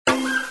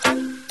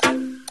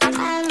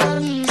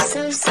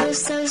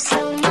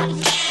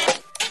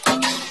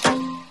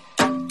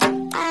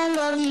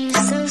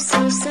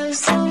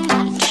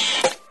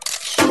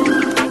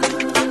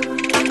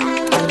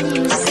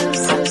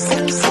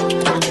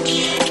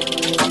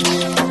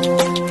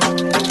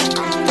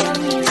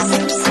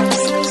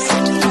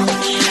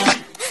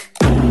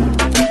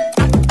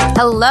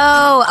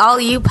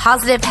you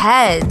positive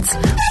heads.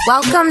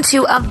 Welcome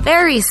to a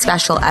very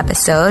special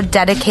episode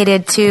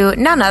dedicated to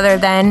none other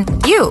than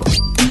you,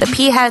 the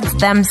pea heads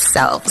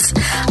themselves.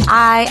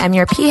 I am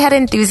your pea head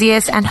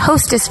enthusiast and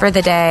hostess for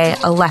the day,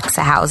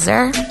 Alexa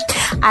Hauser.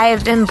 I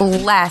have been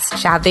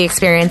blessed to have the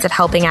experience of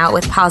helping out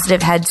with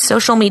Positive Head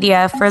social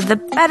media for the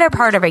better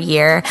part of a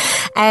year.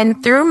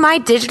 And through my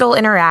digital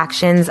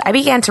interactions, I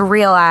began to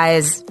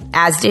realize,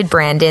 as did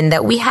Brandon,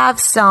 that we have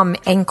some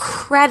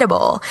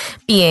incredible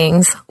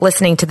beings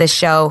listening to this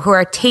show who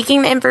are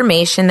taking the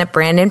information that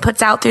Brandon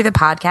puts out through the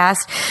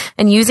podcast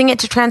and using it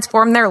to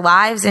transform their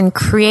lives and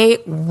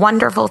create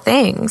wonderful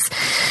things.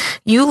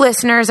 You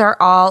listeners are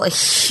all a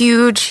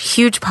huge,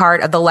 huge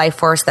part of the life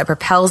force that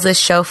propels this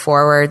show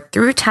forward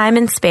through time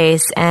and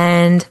space,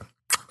 and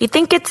we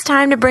think it's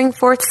time to bring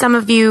forth some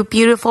of you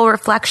beautiful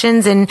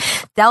reflections and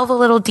delve a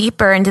little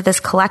deeper into this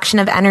collection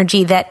of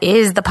energy that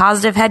is the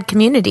Positive Head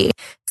community.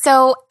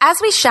 So as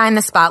we shine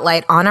the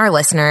spotlight on our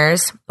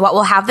listeners, what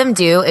we'll have them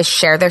do is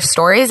share their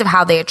stories of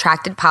how they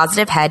attracted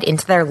Positive Head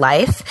into their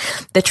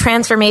life, the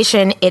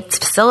transformation it's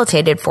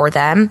facilitated for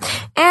them,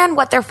 and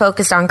what they're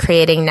focused on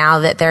creating now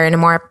that they're in a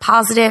more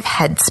positive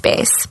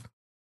headspace.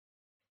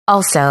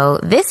 Also,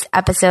 this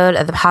episode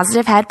of the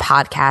Positive Head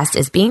podcast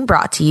is being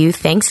brought to you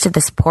thanks to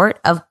the support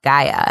of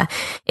Gaia.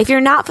 If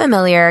you're not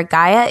familiar,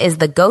 Gaia is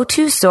the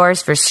go-to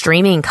source for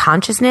streaming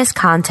consciousness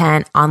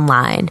content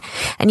online.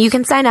 And you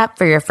can sign up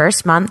for your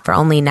first month for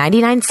only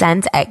 99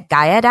 cents at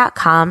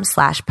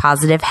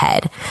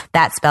gaia.com/positivehead.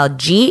 That's spelled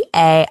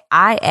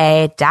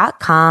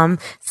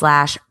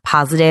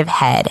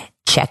GAIA.com/positivehead.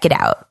 Check it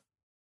out.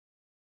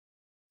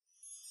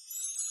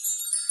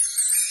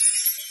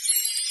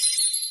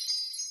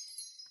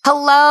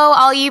 Hello,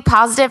 all you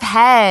positive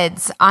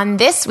heads. On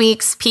this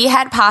week's Pea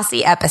Head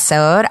Posse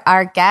episode,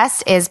 our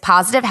guest is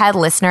Positive Head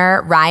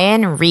listener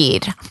Ryan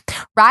Reed.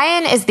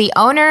 Ryan is the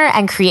owner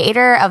and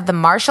creator of the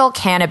Martial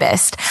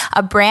Cannabist,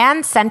 a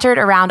brand centered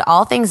around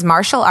all things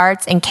martial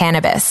arts and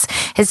cannabis.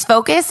 His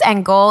focus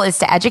and goal is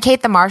to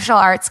educate the martial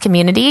arts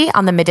community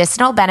on the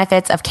medicinal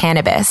benefits of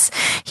cannabis.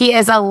 He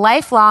is a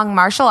lifelong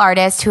martial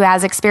artist who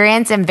has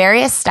experience in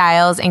various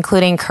styles,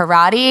 including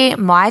karate,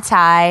 Muay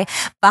Thai,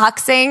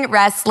 boxing,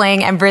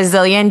 wrestling, and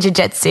Brazilian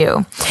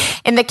Jiu-Jitsu.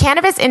 In the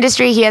cannabis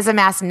industry, he has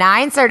amassed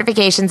 9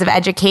 certifications of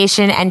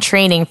education and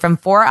training from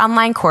 4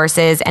 online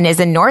courses and is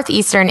a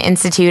Northeastern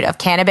Institute of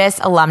Cannabis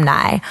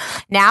alumni.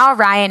 Now,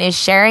 Ryan is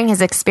sharing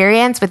his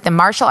experience with the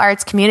martial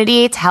arts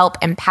community to help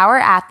empower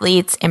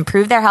athletes,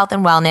 improve their health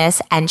and wellness,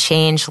 and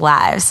change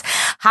lives.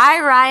 Hi,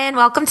 Ryan.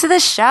 Welcome to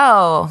the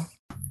show.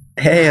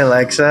 Hey,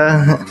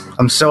 Alexa.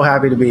 I'm so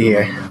happy to be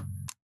here.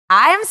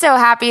 I'm so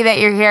happy that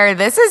you're here.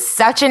 This is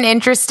such an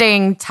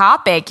interesting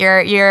topic.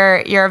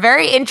 You're a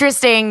very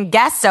interesting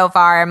guest so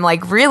far. I'm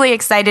like really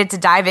excited to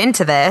dive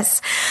into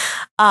this.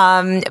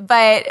 But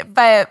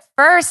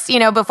first,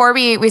 before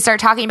we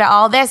start talking about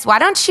all this, why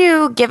don't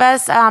you give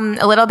us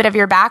a little bit of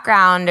your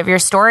background, of your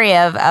story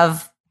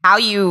of how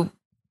you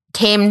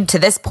came to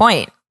this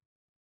point?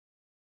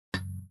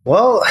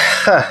 Well,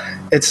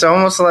 it's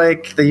almost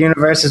like the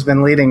universe has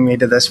been leading me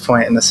to this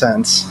point in a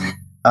sense.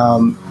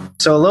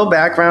 So a little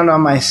background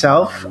on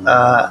myself.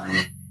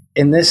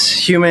 In this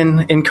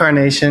human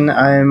incarnation,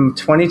 I'm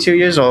 22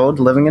 years old,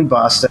 living in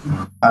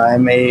Boston.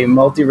 I'm a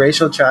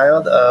multiracial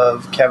child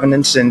of Kevin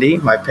and Cindy,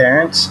 my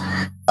parents.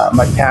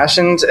 My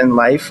passions in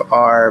life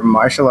are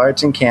martial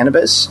arts and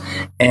cannabis,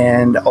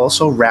 and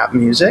also rap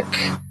music.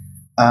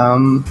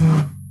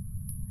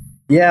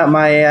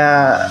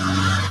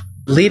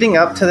 Leading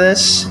up to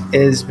this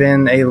has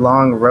been a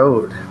long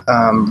road.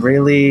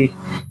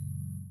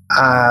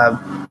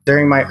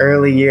 During my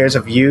early years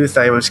of youth,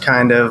 I was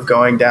kind of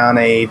going down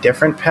a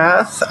different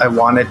path. I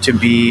wanted to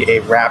be a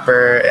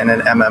rapper and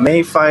an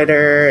MMA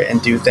fighter and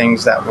do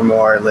things that were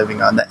more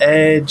living on the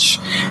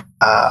edge.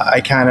 I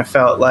kind of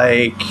felt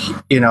like,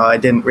 I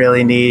didn't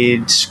really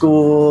need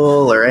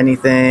school or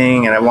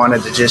anything, and I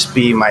wanted to just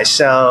be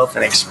myself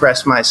and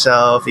express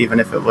myself, even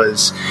if it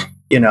was,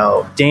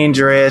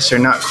 dangerous or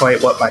not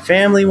quite what my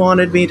family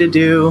wanted me to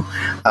do.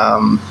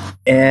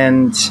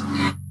 And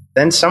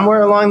then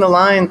somewhere along the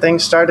line,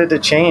 things started to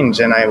change,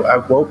 and I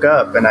woke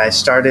up and I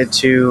started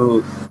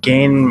to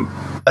gain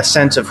a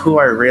sense of who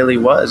I really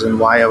was and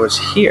why I was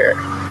here.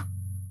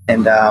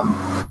 And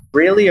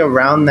really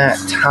around that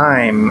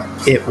time,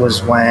 it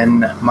was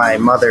when my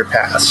mother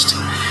passed.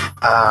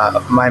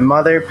 My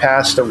mother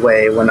passed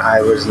away when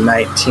I was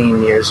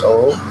 19 years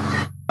old.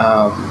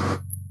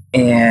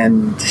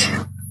 And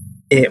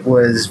it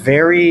was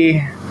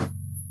very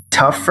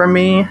tough for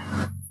me,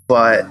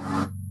 but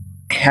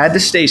had to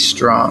stay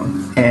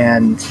strong.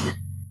 And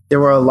there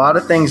were a lot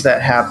of things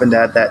that happened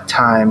at that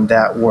time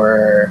that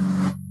were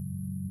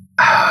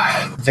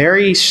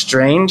very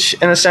strange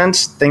in a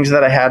sense, things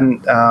that I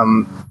hadn't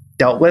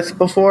dealt with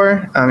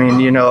before. I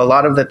mean, a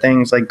lot of the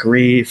things like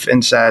grief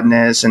and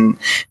sadness and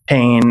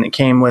pain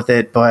came with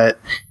it, but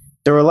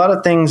there were a lot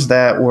of things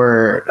that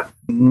were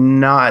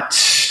not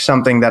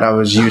something that I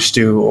was used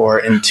to or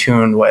in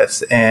tune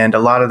with. And a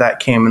lot of that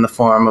came in the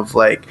form of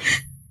like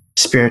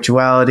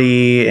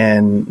spirituality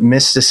and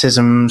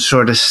mysticism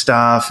sort of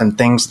stuff and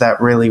things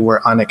that really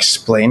were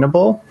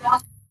unexplainable.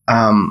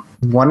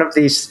 One of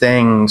these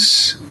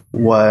things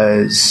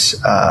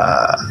was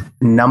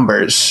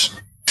numbers.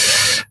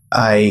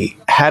 I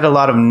had a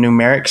lot of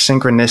numeric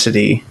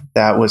synchronicity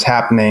that was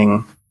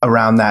happening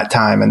around that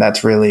time, and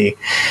that's really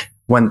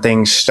when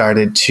things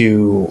started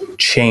to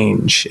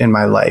change in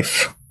my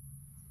life.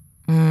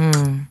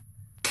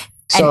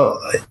 So,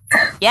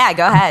 yeah,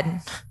 go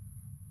ahead.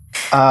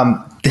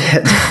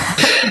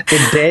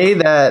 The day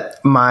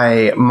that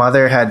my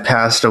mother had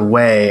passed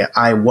away,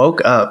 I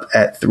woke up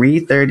at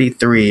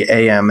 3:33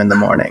 a.m. in the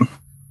morning.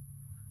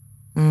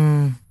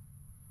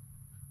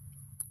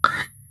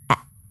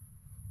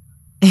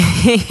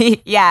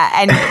 Yeah,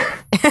 and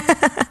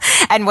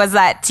and was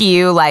that to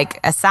you like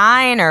a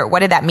sign, or what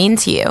did that mean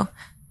to you?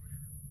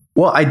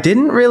 Well, I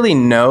didn't really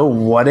know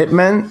what it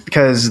meant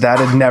because that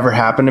had never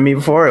happened to me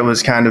before. It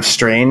was kind of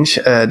strange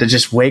to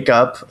just wake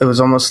up. It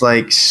was almost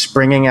like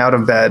springing out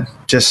of bed,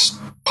 just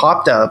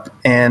popped up,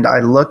 and I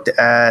looked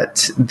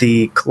at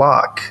the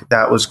clock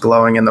that was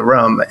glowing in the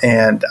room,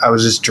 and I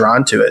was just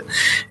drawn to it.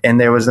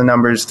 And there was the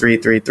numbers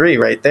 333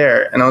 right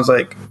there. And I was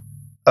like,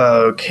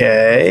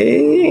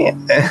 okay.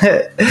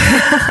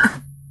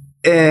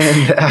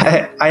 And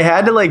I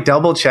had to like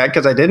double check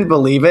because I didn't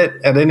believe it.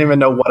 I didn't even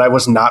know what I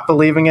was not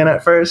believing in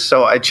at first.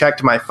 So I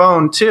checked my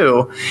phone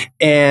too.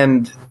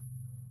 And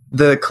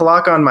the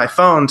clock on my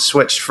phone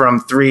switched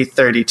from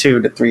 3:32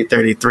 to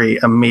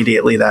 3:33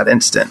 immediately that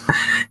instant.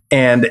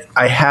 And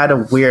I had a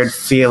weird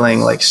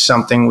feeling like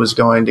something was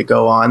going to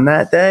go on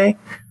that day.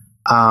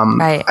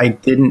 Right. I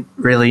didn't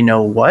really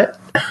know what.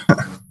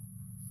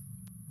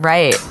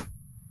 Right.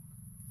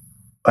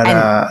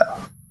 But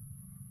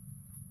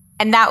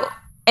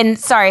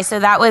sorry, so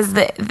that was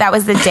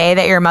the day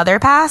that your mother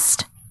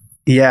passed?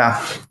 Yeah,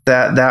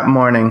 that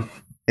morning.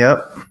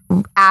 Yep.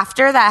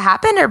 After that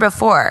happened or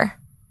before?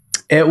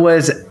 It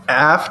was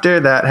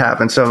after that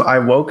happened. So I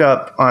woke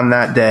up on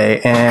that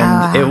day,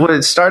 and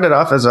it started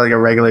off as like a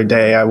regular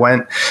day. I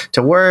went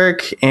to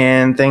work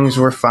and things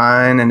were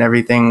fine and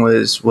everything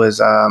was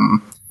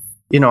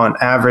an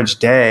average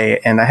day.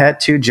 And I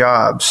had 2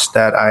 jobs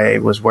that I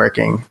was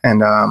working.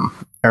 And I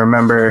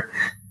remember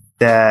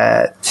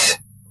that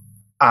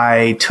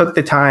I took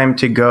the time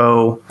to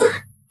go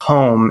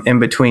home in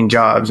between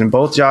jobs, and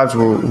both jobs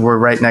were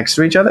right next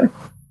to each other.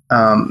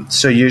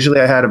 So usually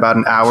I had about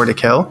an hour to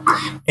kill,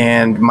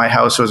 and my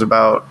house was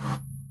about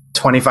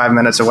 25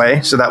 minutes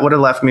away. So that would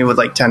have left me with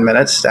like 10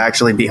 minutes to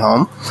actually be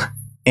home.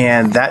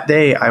 And that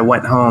day I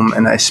went home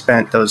and I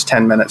spent those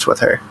 10 minutes with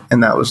her.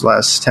 And that was the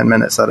last 10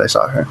 minutes that I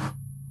saw her.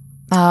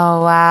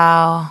 Oh,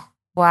 wow.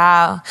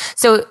 Wow.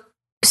 So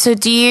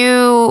do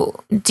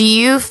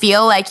you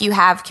feel like you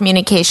have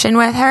communication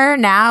with her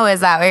now?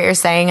 Is that what you're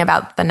saying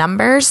about the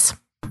numbers?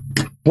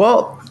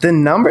 Well, the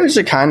numbers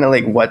are kind of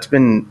like what's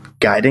been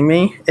guiding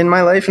me in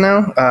my life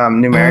now.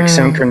 Numeric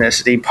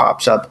synchronicity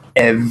pops up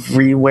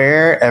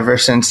everywhere ever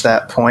since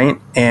that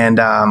point. And,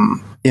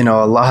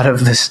 a lot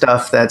of the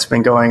stuff that's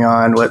been going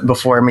on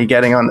before me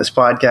getting on this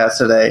podcast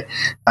today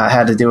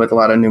had to do with a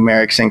lot of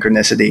numeric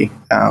synchronicity.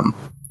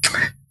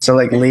 So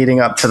like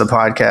leading up to the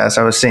podcast,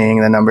 I was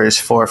seeing the numbers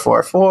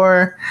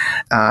 444,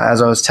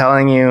 as I was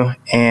telling you.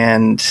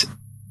 And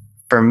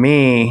for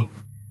me,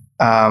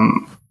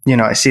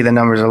 I see the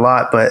numbers a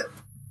lot, but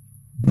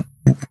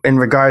in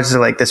regards to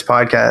like this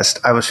podcast,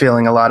 I was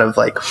feeling a lot of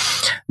like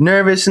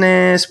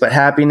nervousness, but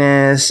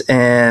happiness.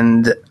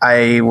 And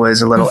I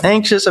was a little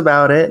anxious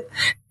about it.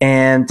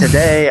 And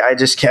today I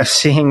just kept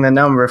seeing the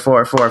number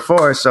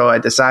 444. So I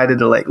decided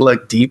to like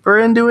look deeper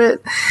into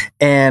it.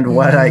 And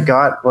what I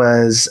got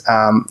was,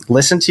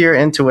 listen to your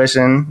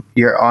intuition.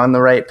 You're on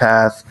the right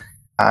path.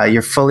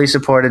 You're fully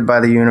supported by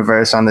the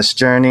universe on this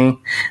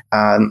journey.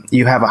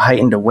 You have a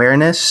heightened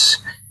awareness.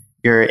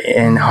 You're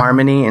in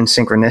harmony and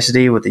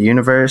synchronicity with the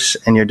universe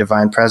and your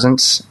divine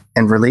presence,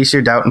 and release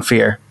your doubt and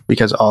fear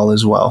because all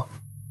is well.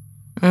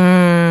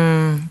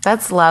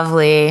 That's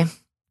lovely.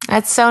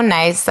 That's so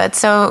nice. And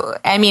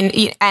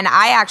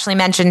I actually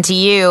mentioned to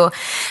you,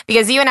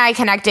 because you and I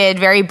connected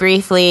very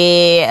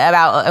briefly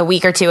about a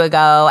week or 2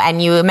 ago,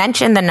 and you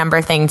mentioned the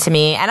number thing to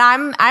me. And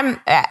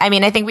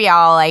I think we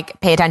all like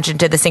pay attention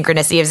to the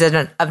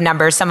synchronicity of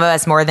numbers, some of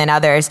us more than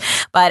others.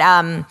 But,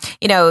 I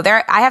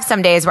have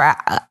some days where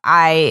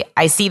I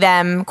see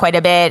them quite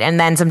a bit, and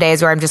then some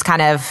days where I'm just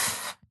kind of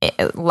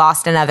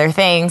lost in other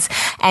things.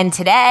 And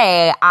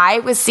today I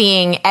was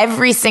seeing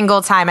every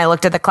single time I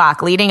looked at the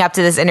clock leading up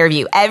to this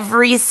interview,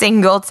 every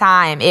single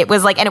time it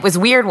was like, and it was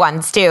weird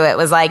ones too. It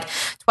was like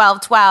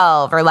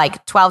 12:12 or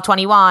like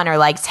 12:21 or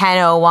like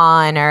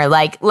 10:01 or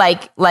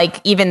like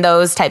even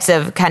those types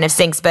of kind of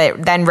syncs.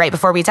 But then right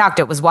before we talked,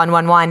 it was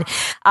 1:11.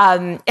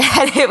 And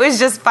it was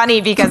just funny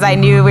because I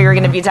knew we were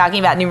going to be talking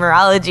about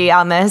numerology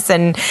on this,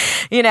 and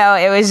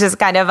it was just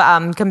kind of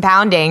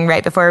compounding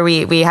right before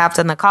we hopped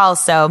on the call.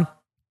 So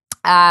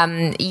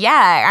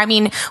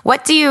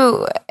what do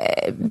you,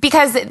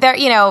 because there,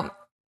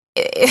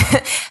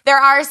 there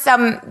are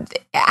some,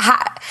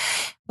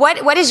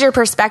 What is your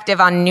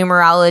perspective on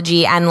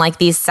numerology and like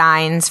these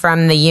signs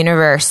from the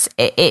universe?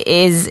 It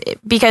is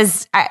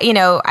because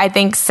I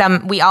think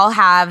we all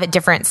have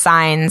different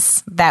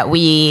signs that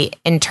we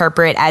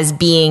interpret as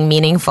being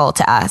meaningful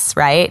to us,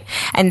 right?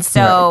 And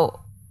so. Right.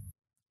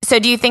 So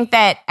do you think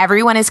that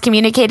everyone is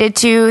communicated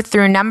to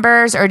through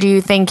numbers, or do you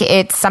think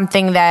it's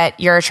something that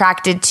you're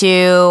attracted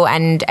to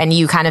and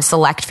you kind of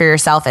select for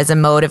yourself as a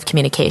mode of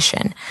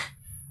communication?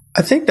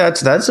 I think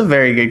that's a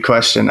very good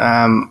question.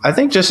 I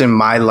think just in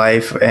my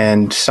life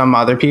and some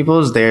other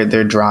people's,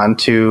 they're drawn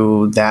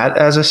to that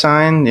as a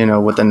sign,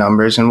 with the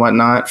numbers and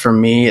whatnot. For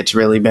me, it's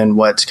really been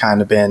what's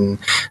kind of been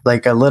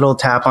like a little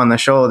tap on the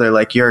shoulder,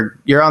 like you're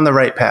on the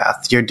right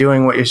path. You're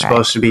doing what you're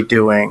supposed to be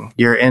doing.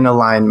 You're in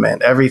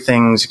alignment.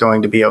 Everything's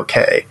going to be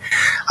okay.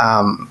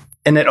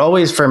 And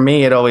for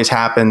me, it always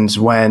happens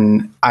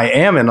when I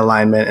am in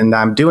alignment and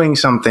I'm doing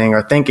something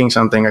or thinking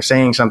something or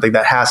saying something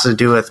that has to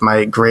do with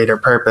my greater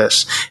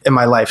purpose in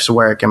my life's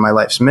work and my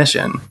life's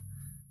mission.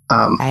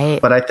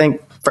 But I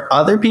think for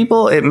other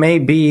people, it may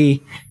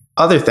be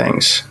other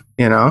things,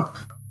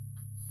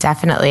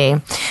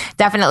 Definitely.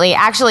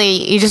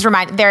 Actually, you just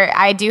remind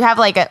I do have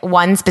like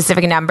one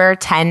specific number,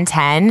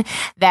 1010,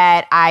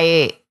 that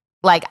I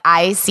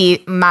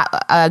see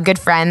a good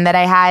friend that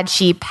I had,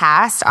 she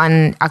passed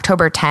on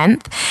October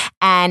 10th.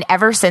 And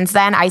ever since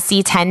then, I see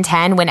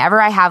 1010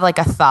 whenever I have like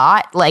a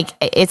thought, like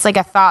it's like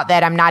a thought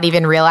that I'm not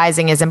even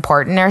realizing is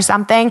important or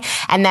something.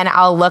 And then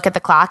I'll look at the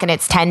clock and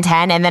it's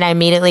 1010. And then I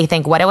immediately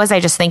think, what was I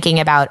just thinking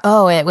about?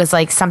 Oh, it was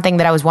like something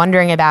that I was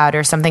wondering about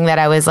or something that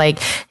I was like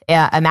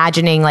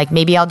imagining, like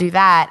maybe I'll do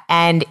that.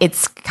 And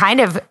it's kind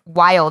of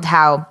wild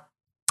how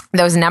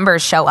those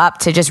numbers show up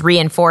to just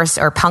reinforce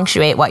or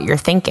punctuate what you're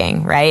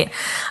thinking, right?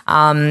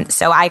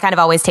 So I kind of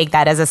always take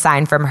that as a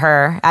sign from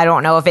her. I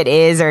don't know if it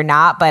is or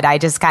not, but I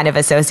just kind of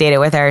associate it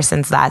with her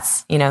since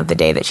that's, the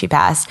day that she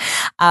passed.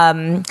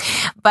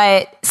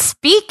 But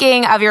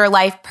speaking of your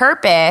life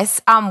purpose,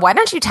 why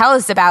don't you tell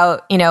us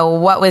about,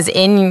 what was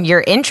in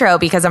your intro?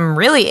 Because I'm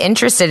really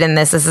interested in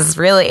this. This is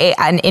really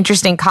an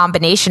interesting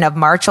combination of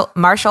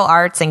martial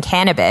arts and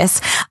cannabis.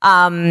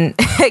 Can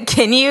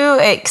you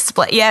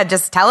explain? Yeah,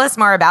 just tell us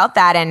more about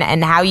that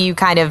and how you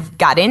kind of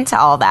got into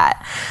all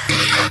that.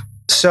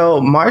 So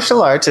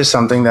martial arts is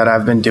something that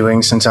I've been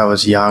doing since I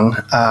was young.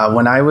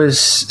 When I was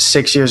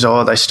 6 years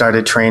old, I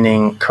started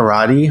training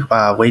karate,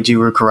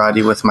 Weijiro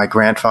karate with my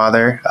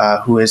grandfather,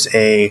 who is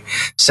a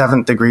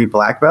 7th degree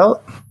black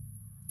belt.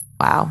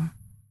 Wow.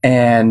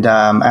 And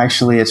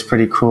actually, it's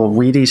pretty cool.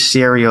 Wheaties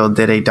Cereal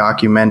did a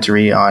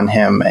documentary on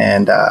him.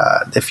 And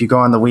if you go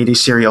on the Wheaties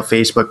Cereal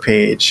Facebook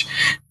page,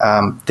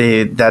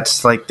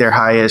 that's like their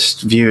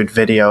highest viewed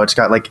video. It's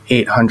got like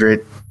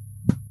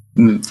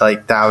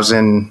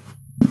 800,000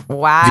 views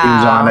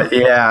on it.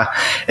 Yeah,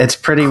 it's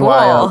pretty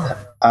wild.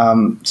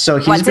 So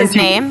what's his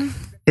name?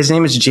 His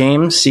name is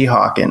James C.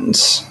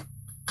 Hawkins.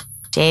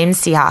 James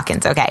C.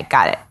 Hawkins. Okay,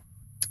 got it.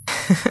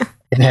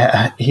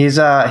 Yeah,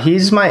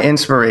 he's my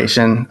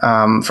inspiration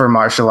for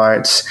martial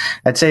arts.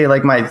 I'd say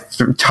like my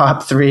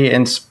top 3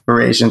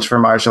 inspirations for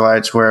martial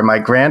arts were my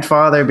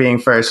grandfather being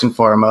first and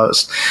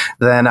foremost,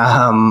 then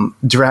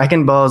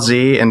Dragon Ball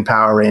Z and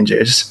Power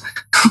Rangers.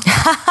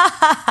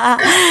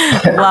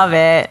 Love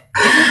it.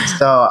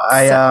 So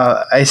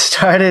I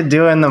started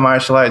doing the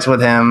martial arts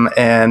with him,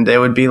 and it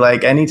would be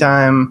like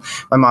anytime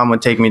my mom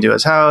would take me to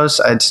his house,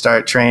 I'd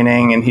start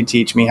training, and he'd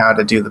teach me how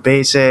to do the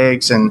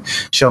basics and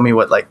show me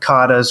what like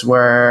katas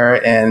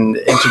were, and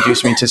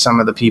introduce me to some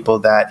of the people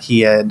that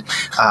he had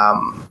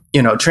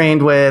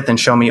trained with, and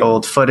show me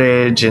old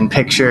footage and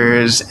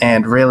pictures,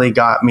 and really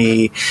got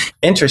me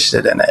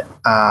interested in it.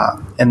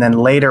 And then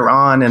later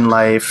on in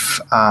life,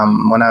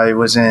 when I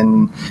was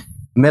in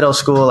middle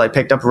school, I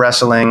picked up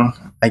wrestling.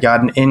 I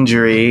got an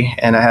injury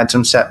and I had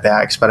some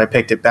setbacks, but I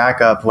picked it back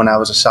up when I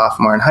was a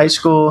sophomore in high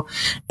school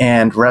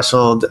and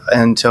wrestled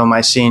until my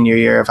senior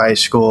year of high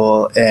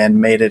school and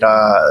made it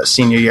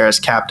senior year as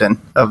captain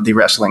of the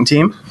wrestling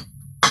team.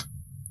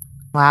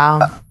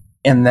 Wow.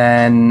 And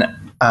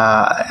then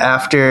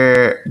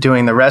after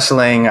doing the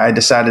wrestling, I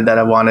decided that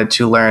I wanted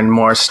to learn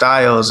more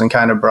styles and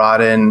kind of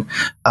broaden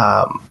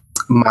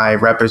my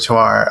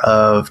repertoire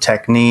of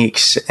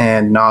techniques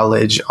and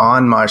knowledge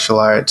on martial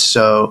arts.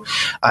 So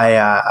I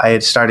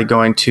had started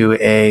going to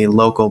a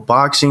local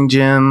boxing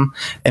gym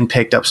and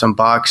picked up some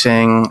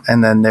boxing.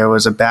 And then there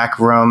was a back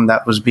room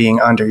that was being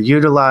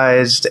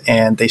underutilized,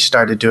 and they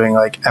started doing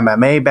like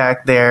MMA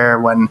back there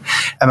when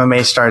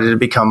MMA started to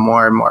become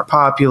more and more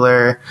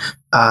popular.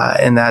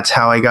 And that's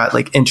how I got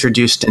like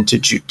introduced into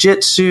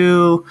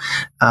jiu-jitsu.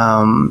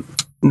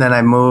 Then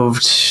I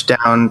moved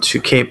down to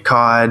Cape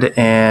Cod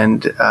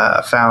and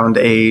found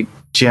a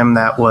gym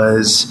that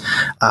was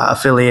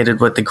affiliated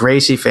with the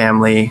Gracie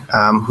family,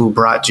 who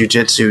brought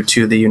jiu-jitsu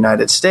to the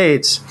United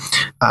States.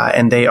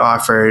 And they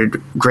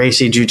offered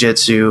Gracie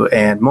jiu-jitsu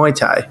and Muay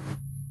Thai.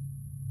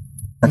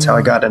 That's how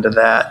I got into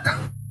that.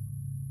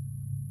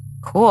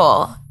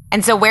 Cool.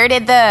 And so where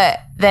did the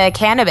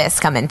cannabis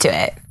come into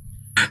it?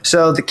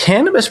 So the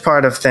cannabis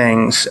part of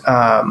things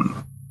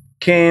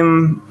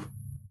came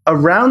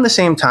around the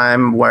same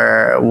time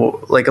where,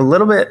 like a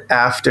little bit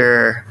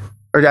after,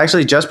 or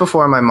actually just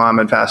before my mom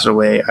had passed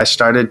away, I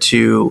started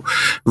to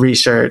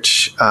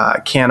research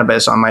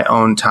cannabis on my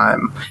own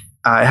time.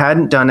 I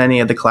hadn't done any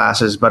of the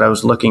classes, but I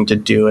was looking to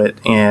do it.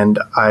 And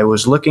I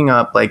was looking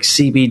up like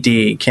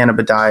CBD,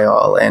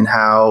 cannabidiol, and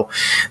how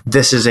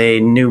this is a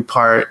new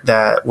part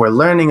that we're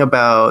learning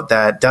about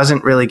that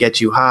doesn't really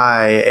get you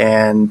high.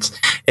 And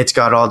it's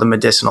got all the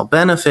medicinal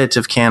benefits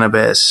of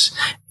cannabis.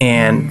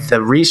 And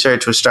the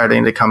research was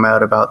starting to come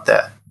out about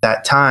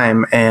that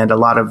time, and a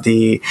lot of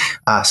the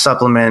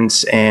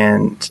supplements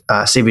and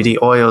CBD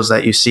oils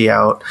that you see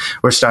out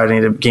were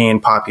starting to gain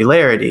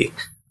popularity.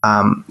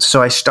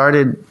 So I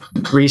started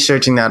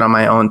researching that on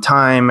my own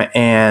time,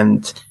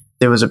 and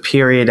there was a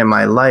period in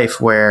my life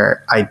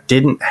where I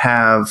didn't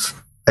have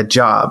a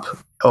job,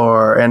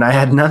 and I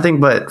had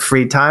nothing but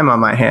free time on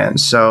my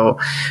hands. So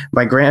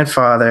my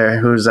grandfather,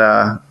 who's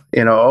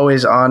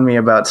always on me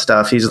about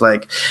stuff, he's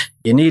like,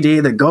 you need to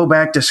either go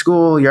back to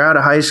school, you're out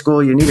of high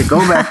school, you need to go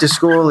back to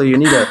school, or you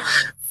need to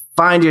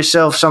find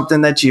yourself something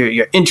that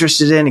you're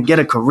interested in and get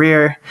a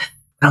career.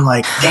 I'm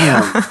like,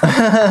 damn.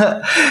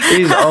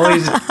 He's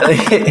always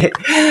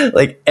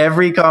like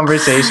every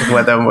conversation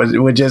with him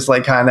would just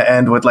like kind of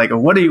end with like,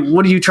 what are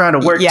you trying to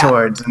work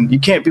towards? And you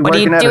can't be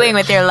working. What are you doing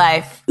with your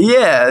life?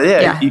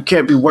 Yeah. You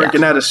can't be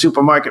working at a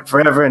supermarket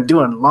forever and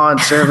doing lawn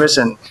service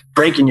and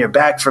breaking your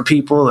back for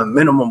people and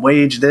minimum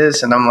wage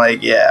this. And I'm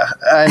like, yeah,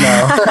 I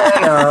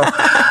know.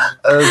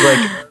 I was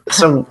like,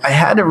 so I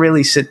had to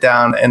really sit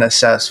down and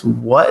assess,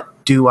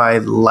 what do I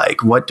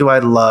like? What do I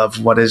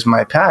love? What is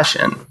my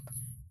passion?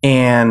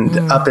 And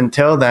up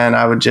until then,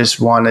 I would just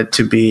want it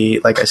to be,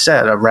 like I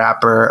said, a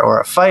rapper or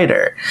a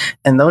fighter.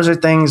 And those are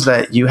things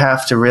that you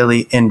have to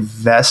really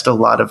invest a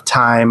lot of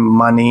time,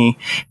 money,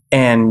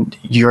 and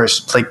your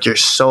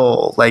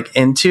soul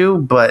into,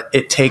 but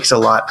it takes a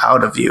lot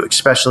out of you,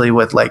 especially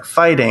with like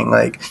fighting.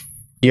 Like,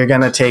 you're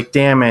going to take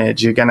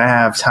damage. You're going to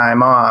have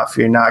time off.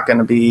 You're not going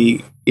to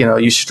be,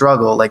 you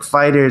struggle. Like,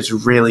 fighters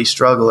really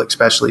struggle,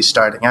 especially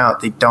starting out.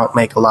 They don't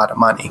make a lot of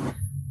money.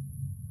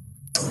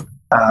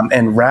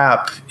 And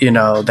rap,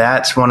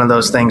 that's one of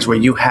those things where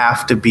you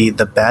have to be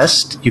the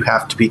best. You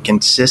have to be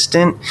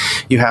consistent.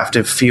 You have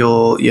to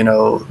fuel,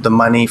 the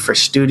money for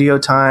studio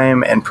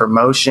time and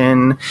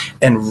promotion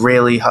and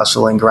really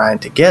hustle and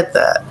grind to get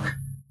that.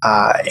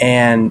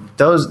 And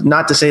those,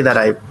 not to say that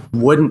I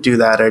wouldn't do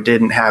that or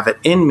didn't have it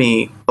in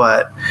me,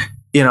 but,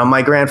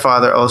 my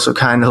grandfather also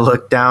kind of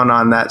looked down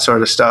on that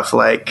sort of stuff.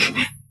 Like,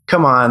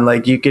 come on,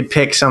 like, you could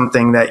pick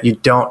something that you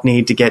don't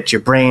need to get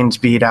your brains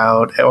beat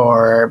out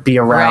or be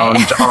around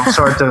all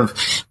sorts of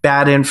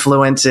bad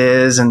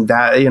influences and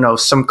that,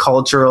 some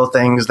cultural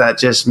things that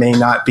just may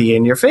not be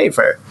in your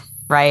favor.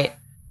 Right.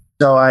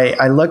 So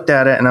I looked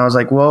at it and I was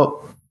like,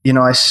 well,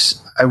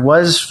 I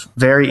was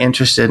very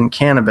interested in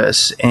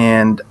cannabis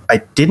and I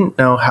didn't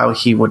know how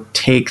he would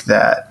take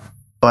that,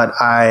 but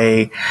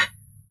I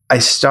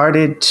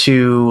started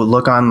to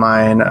look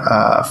online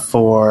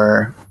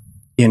for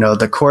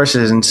the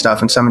courses and stuff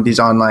and some of these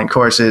online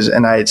courses.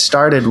 And I had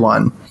started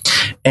one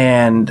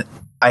and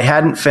I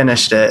hadn't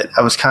finished it.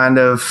 I was kind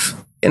of,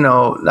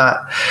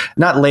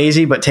 not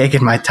lazy, but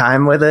taking my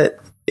time with it,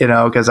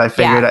 because I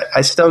figured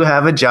I still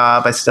have a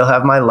job. I still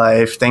have my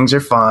life. Things are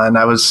fun.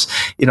 I was,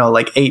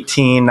 like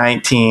 18,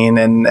 19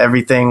 and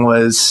everything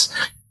was,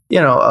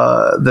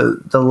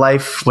 the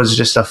life was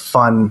just a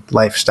fun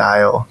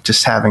lifestyle,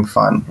 just having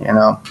fun,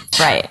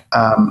 Right.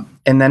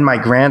 And then my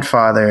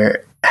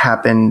grandfather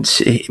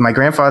my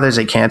grandfather's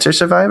a cancer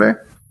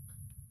survivor.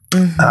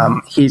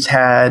 He's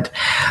had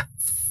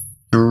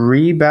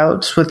 3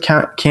 bouts with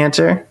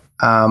cancer,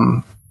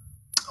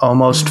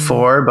 almost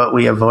 4, but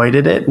we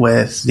avoided it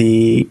with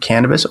the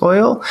cannabis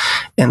oil.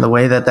 And the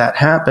way that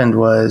happened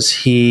was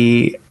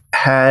he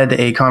had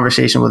a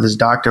conversation with his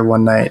doctor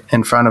one night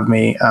in front of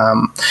me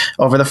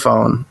over the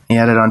phone. He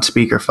had it on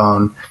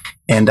speakerphone.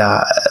 And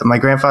my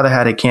grandfather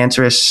had a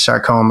cancerous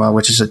sarcoma,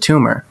 which is a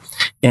tumor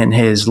in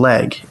his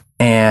leg.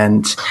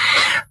 And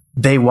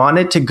they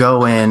wanted to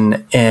go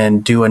in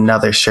and do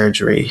another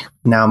surgery.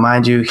 Now,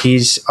 mind you,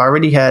 he's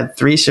already had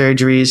 3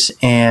 surgeries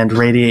and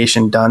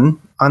radiation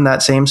done on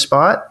that same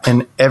spot.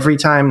 And every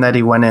time that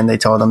he went in, they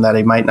told him that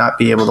he might not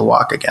be able to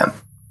walk again.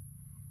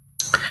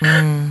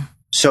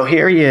 So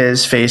here he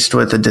is faced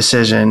with a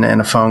decision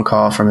and a phone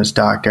call from his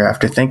doctor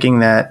after thinking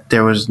that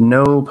there was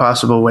no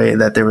possible way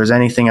that there was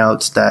anything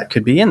else that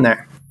could be in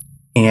there.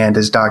 And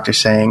his doctor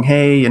saying,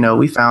 hey,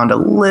 we found a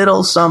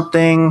little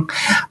something.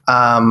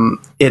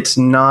 It's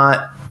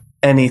not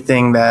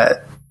anything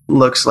that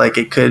looks like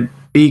it could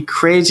be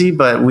crazy,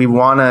 but we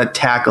want to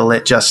tackle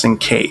it just in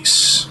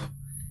case.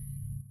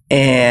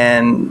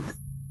 And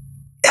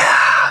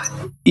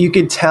you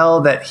could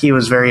tell that he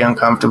was very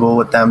uncomfortable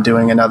with them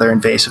doing another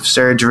invasive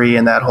surgery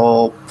and that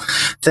whole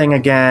thing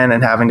again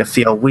and having to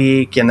feel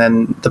weak and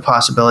then the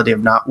possibility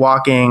of not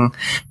walking.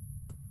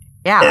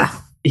 Yeah.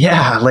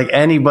 Yeah, like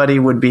anybody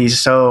would be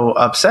so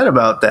upset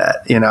about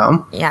that,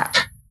 Yeah.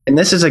 And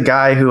this is a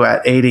guy who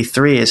at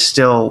 83 is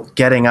still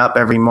getting up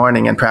every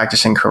morning and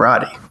practicing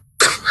karate.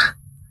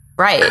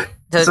 Right.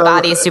 So his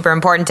body is super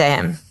important to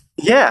him.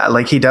 Yeah.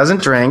 Like he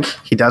doesn't drink.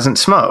 He doesn't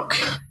smoke.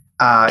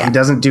 He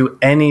doesn't do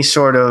any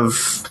sort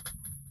of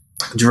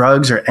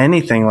drugs or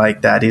anything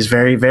like that. He's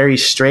very, very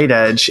straight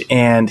edge,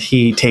 and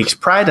he takes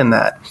pride in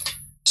that.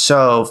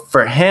 So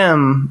for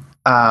him,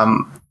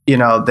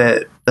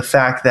 the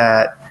fact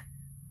that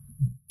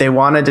they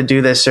wanted to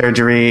do this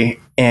surgery,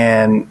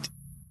 and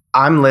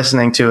I'm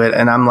listening to it,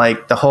 and I'm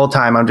like, the whole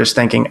time I'm just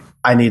thinking,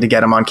 I need to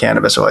get him on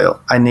cannabis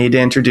oil. I need to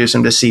introduce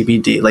him to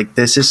CBD. Like,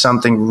 this is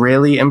something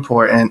really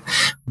important.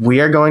 We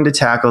are going to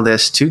tackle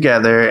this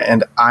together,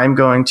 and I'm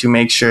going to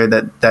make sure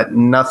that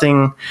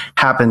nothing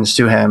happens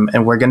to him,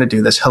 and we're going to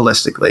do this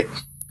holistically.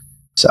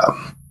 So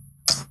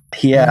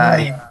he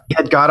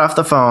had got off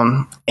the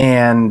phone,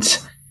 and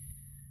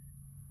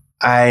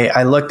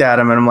I looked at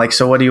him and I'm like,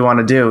 so what do you want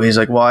to do? He's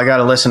like, well, I got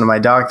to listen to my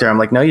doctor. I'm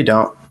like, no, you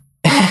don't.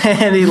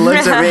 And he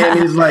looks at me and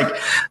he's like,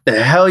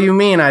 the hell you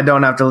mean I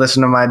don't have to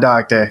listen to my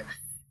doctor?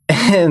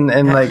 And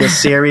like a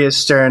serious,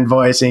 stern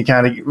voice. And he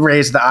kind of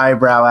raised the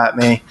eyebrow at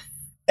me.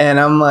 And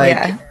I'm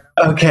like,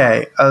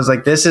 okay. I was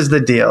like, this is the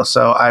deal.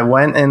 So I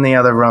went in the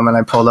other room and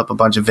I pulled up a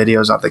bunch of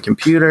videos off the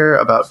computer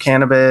about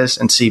cannabis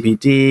and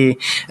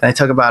CBD. And I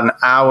took about an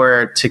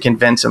hour to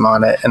convince him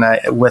on it.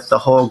 And with the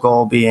whole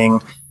goal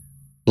being,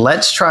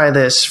 let's try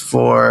this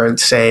for,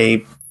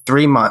 say,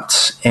 3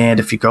 months. And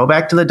if you go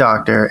back to the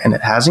doctor and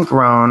it hasn't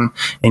grown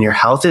and your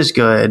health is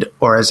good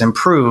or has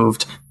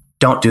improved,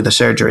 don't do the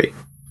surgery.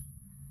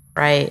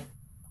 Right.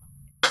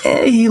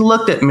 And he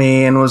looked at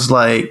me and was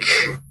like,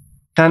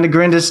 kind of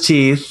grinned his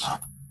teeth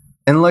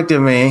and looked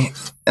at me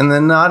and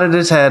then nodded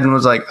his head and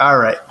was like, all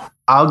right,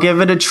 I'll give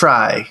it a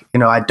try.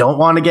 I don't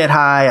want to get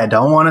high. I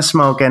don't want to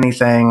smoke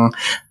anything.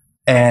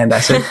 And I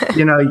said,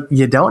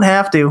 you don't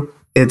have to.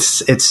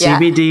 It's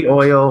CBD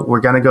oil.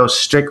 We're going to go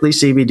strictly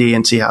CBD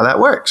and see how that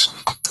works.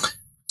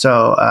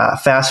 So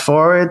fast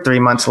forward 3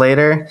 months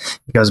later,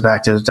 he goes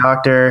back to his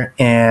doctor,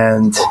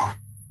 and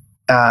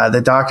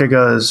the doctor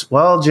goes,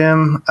 well,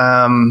 Jim,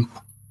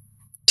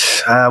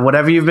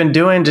 whatever you've been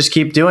doing, just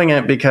keep doing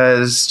it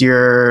because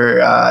your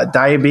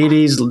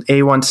diabetes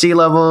A1C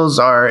levels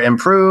are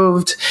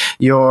improved.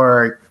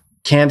 Your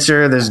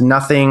cancer, there's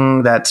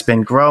nothing that's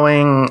been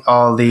growing.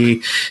 All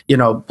the,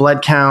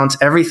 blood counts,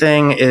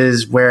 everything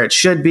is where it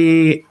should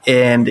be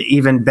and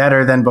even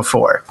better than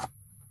before.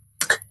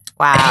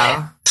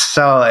 Wow.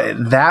 So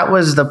that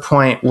was the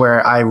point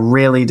where I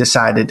really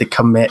decided to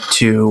commit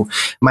to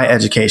my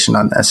education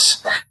on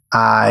this.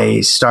 I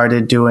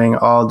started doing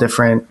all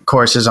different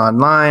courses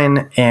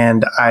online,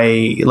 and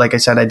like I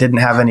said, I didn't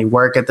have any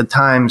work at the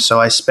time. So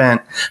I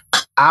spent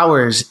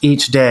hours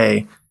each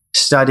day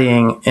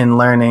studying and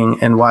learning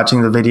and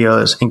watching the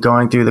videos and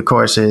going through the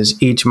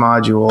courses, each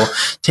module,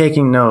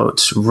 taking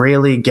notes,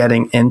 really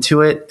getting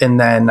into it. And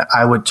then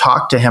I would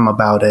talk to him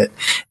about it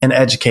and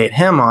educate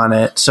him on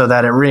it so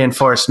that it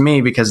reinforced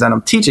me, because then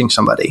I'm teaching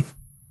somebody.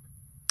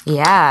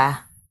 Yeah.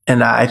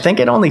 And I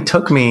think it only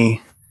took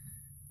me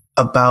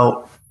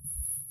about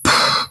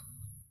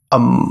a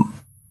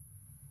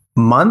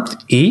month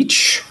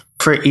each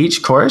for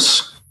each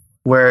course.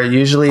 Where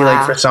usually,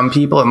 like for some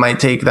people, it might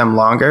take them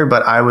longer,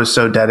 but I was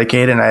so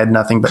dedicated and I had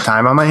nothing but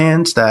time on my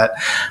hands that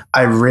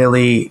I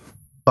really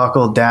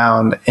buckled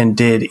down and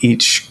did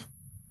each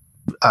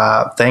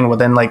thing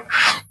within, like,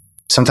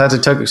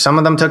 sometimes some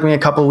of them took me a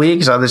couple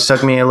weeks, others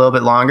took me a little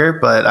bit longer,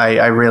 but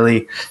I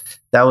really,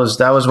 that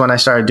was when I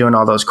started doing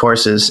all those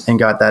courses and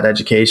got that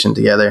education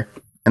together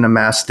and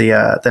amassed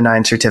the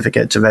 9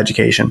 certificates of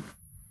education.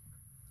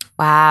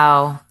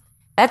 Wow.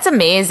 That's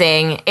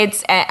amazing.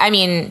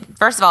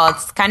 First of all,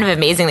 it's kind of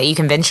amazing that you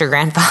convinced your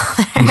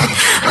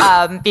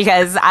grandfather,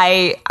 because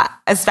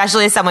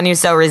especially as someone who's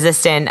so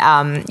resistant,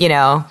 but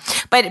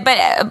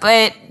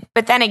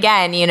then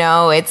again,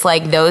 it's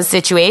like those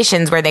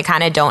situations where they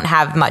kind of don't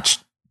have much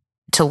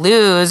to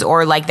lose,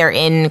 or like they're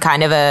in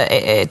kind of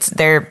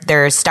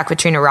they're stuck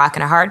between a rock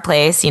and a hard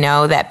place,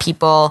 that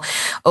people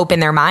open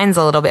their minds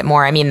a little bit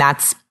more.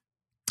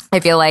 I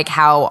feel like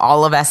how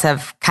all of us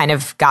have kind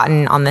of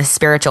gotten on this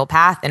spiritual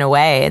path in a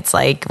way. It's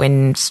like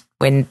when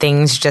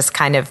things just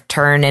kind of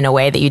turn in a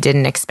way that you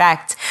didn't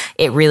expect,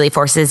 it really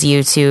forces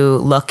you to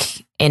look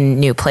in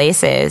new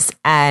places.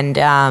 And,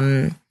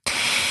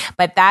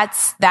 but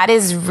that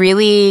is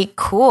really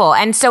cool.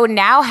 And so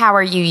now how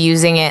are you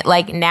using it?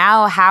 Like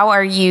now, how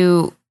are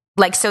you,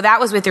 like, so that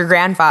was with your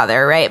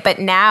grandfather, right? But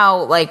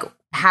now, like,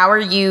 how are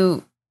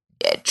you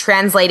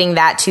translating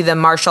that to the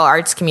martial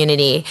arts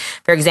community?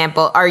 For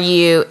example,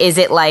 is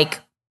it like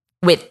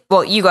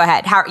you go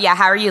ahead.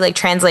 How are you like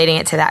translating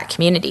it to that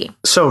community?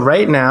 So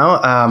right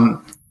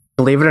now,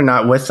 believe it or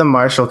not, with the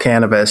Martial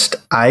Cannabist,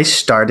 I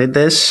started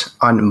this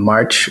on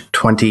March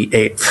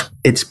 28th.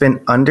 It's been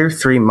under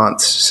 3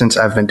 months since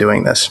I've been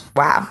doing this.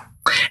 Wow.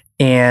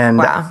 And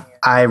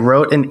I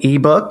wrote an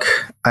ebook.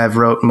 I've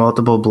wrote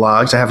multiple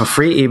blogs. I have a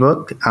free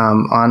ebook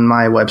on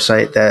my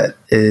website that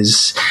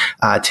is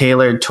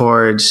tailored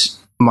towards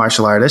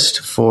martial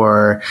artist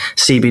for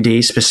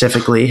CBD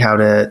specifically, how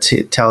to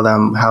tell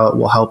them how it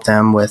will help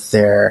them with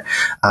their,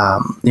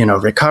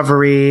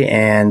 recovery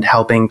and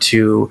helping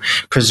to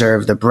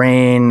preserve the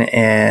brain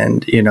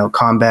and,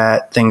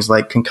 combat things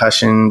like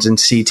concussions and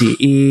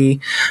CTE.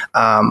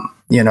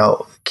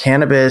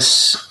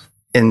 Cannabis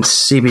and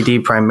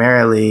CBD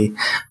primarily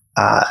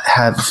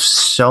have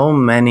so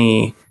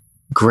many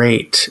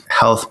great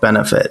health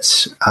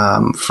benefits,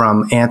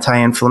 from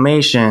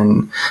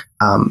anti-inflammation,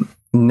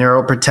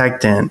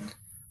 neuroprotectant,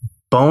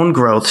 bone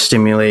growth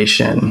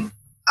stimulation,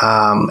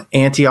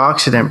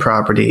 antioxidant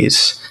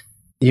properties,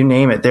 you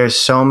name it. There's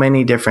so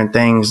many different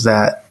things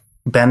that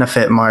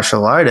benefit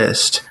martial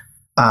artists,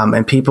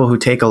 and people who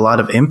take a lot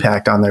of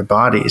impact on their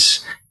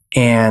bodies.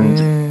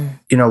 And,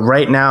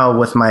 right now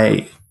with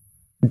my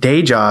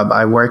day job,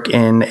 I work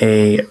in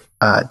a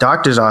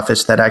doctor's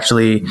office that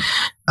actually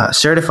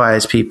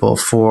certifies people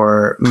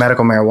for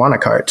medical marijuana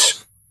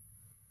cards.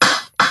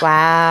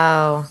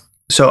 Wow.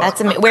 So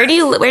that's where do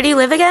you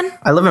live again?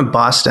 I live in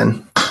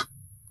Boston.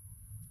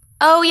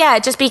 Oh yeah,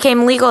 it just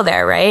became legal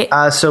there, right?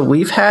 So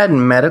we've had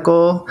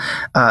medical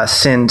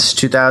since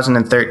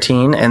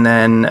 2013, and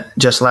then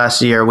just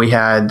last year we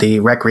had the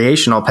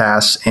recreational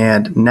pass,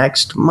 and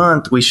next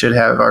month we should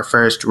have our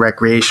first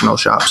recreational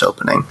shops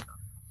opening.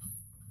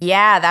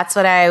 Yeah, that's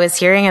what I was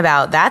hearing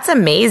about. That's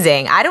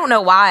amazing. I don't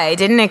know why. I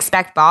didn't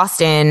expect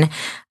Boston,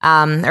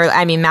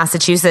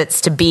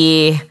 Massachusetts to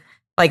be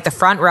like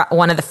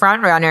one of the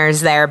front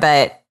runners there,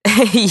 but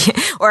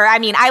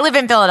I live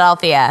in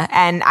Philadelphia,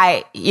 and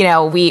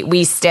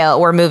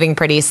we're moving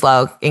pretty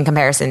slow in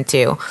comparison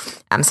to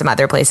some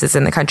other places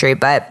in the country,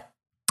 but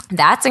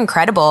that's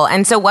incredible.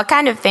 And so what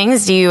kind of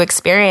things do you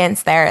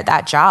experience there at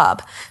that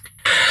job?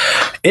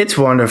 It's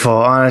wonderful,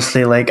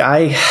 honestly. Like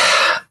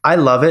I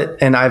love it.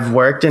 And I've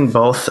worked in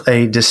both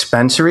a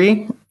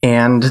dispensary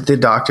and the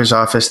doctor's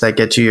office that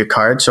gets you your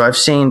card. So I've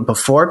seen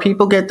before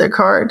people get their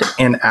card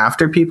and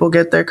after people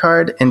get their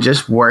card, and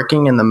just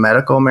working in the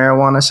medical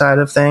marijuana side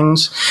of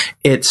things.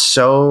 It's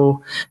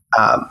so,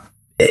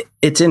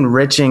 it's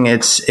enriching.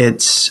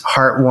 It's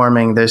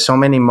heartwarming. There's so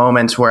many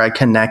moments where I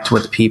connect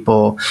with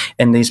people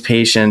and these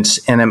patients,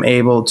 and I'm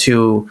able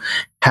to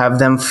have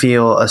them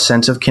feel a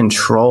sense of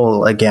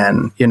control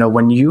again.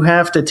 When you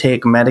have to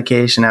take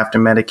medication after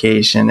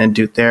medication and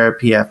do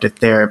therapy after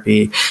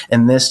therapy,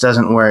 and this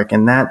doesn't work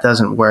and that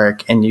doesn't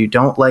work, and you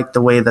don't like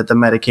the way that the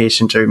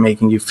medications are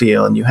making you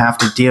feel, and you have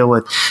to deal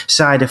with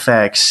side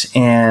effects,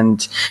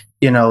 and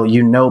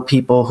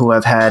people who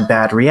have had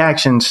bad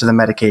reactions to the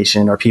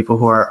medication, or people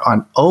who are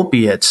on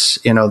opiates,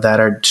 that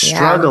are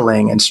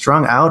struggling and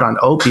strung out on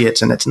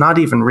opiates, and it's not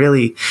even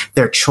really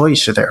their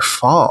choice or their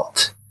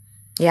fault.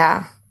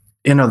 Yeah.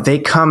 They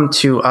come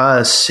to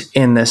us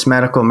in this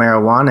medical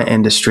marijuana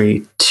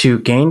industry to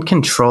gain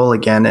control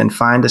again and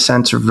find a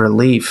sense of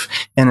relief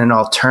and an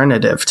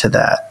alternative to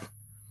that.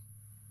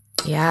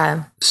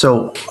 Yeah.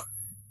 So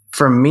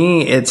for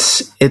me,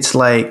 it's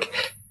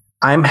like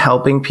I'm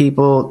helping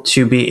people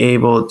to be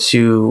able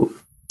to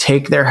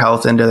take their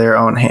health into their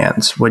own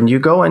hands. When you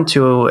go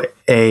into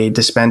a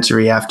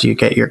dispensary after you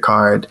get your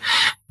card,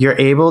 you're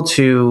able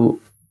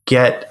to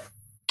get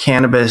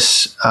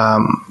cannabis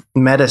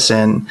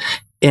medicine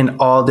in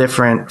all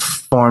different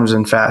forms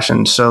and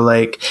fashions. So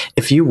like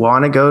if you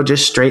want to go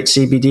just straight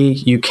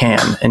CBD, you can,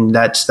 and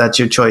that's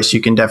your choice. You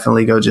can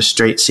definitely go just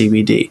straight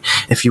CBD.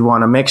 If you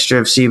want a mixture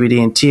of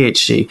CBD and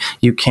THC,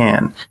 you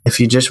can. If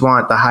you just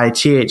want the high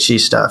THC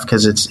stuff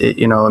because it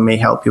may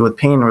help you with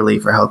pain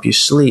relief or help you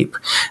sleep,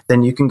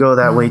 then you can go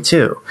that way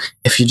too.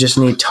 If you just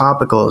need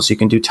topicals, you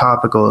can do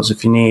topicals.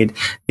 If you need,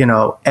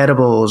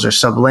 edibles or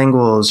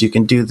sublinguals, you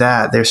can do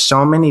that. There's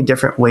so many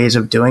different ways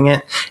of doing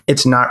it.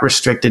 It's not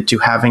restricted to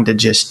having to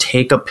just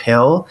take a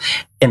pill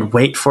and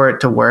wait for it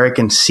to work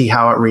and see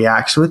how it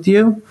reacts with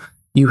you.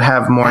 You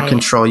have more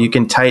control. You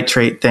can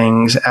titrate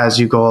things as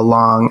you go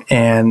along,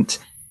 and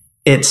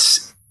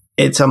it's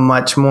a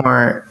much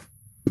more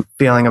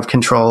feeling of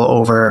control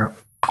over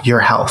your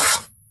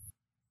health.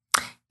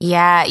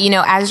 Yeah,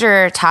 as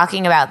you're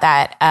talking about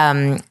that,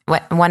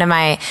 one of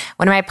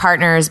my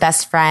partner's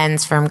best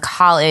friends from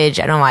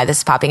college, I don't know why this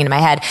is popping into my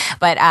head,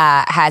 but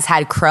has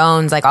had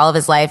Crohn's like all of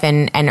his life,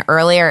 and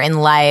earlier in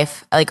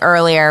life, like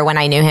earlier when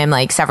I knew him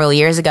like several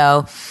years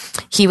ago,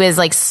 he was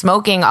like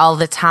smoking all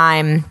the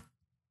time.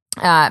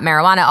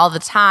 Marijuana all the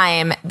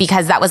time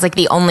because that was like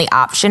the only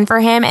option for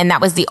him, and that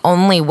was the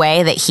only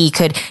way that he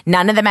could.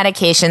 None of the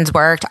medications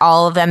worked.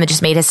 All of them, it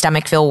just made his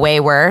stomach feel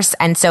way worse,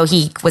 and so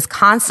he was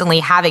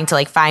constantly having to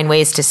like find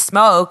ways to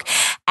smoke,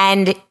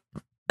 and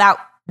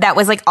that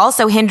was like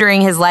also hindering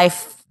his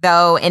life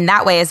though in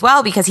that way as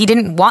well, because he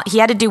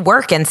had to do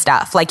work and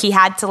stuff. Like he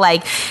had to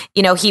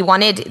he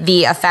wanted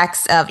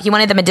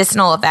the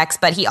medicinal effects,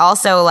 but he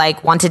also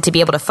like wanted to be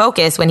able to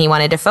focus when he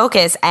wanted to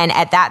focus. And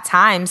at that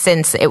time,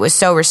 since it was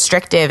so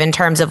restrictive in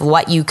terms of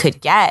what you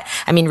could get,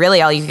 I mean,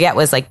 really all you could get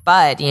was like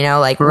bud,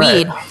 like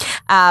weed. He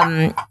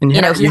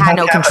had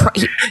no control.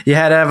 You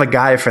had to have a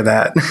guy for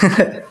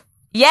that.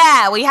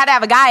 Yeah, we had to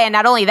have a guy, and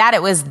not only that,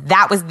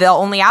 that was the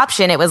only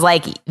option. It was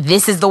like,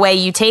 this is the way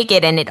you take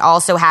it, and it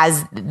also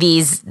has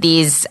these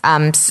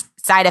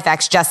side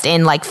effects just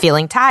in like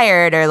feeling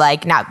tired or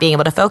like not being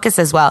able to focus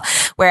as well.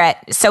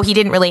 So he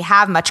didn't really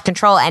have much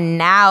control. And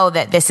now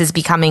that this is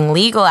becoming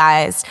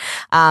legalized,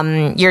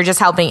 you're just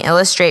helping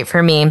illustrate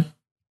for me,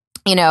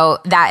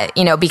 that,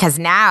 because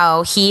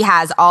now he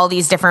has all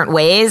these different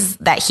ways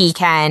that he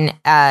can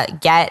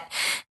get,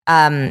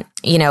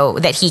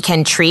 that he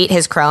can treat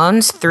his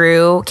Crohn's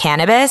through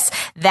cannabis,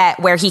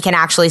 where he can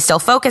actually still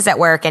focus at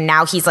work. And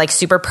now he's like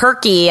super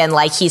perky and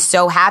like he's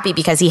so happy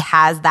because he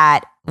has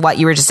that, what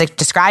you were just like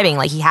describing,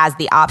 like he has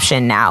the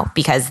option now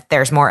because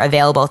there's more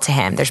available to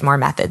him. There's more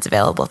methods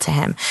available to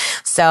him.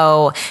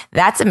 So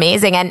that's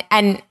amazing.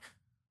 And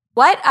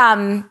what,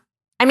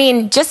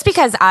 just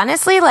because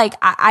honestly, like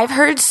I've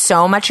heard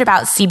so much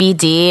about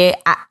CBD,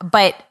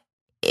 but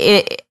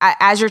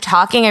as you're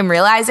talking, I'm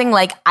realizing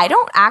like I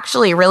don't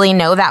actually really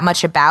know that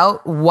much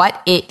about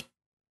what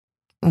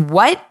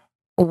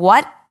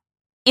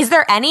is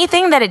there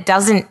anything that it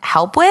doesn't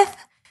help with?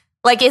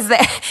 Like,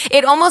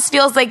 it almost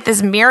feels like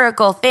this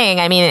miracle thing.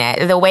 I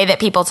mean, the way that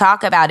people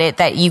talk about it,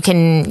 that you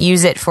can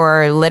use it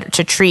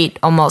to treat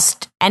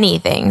almost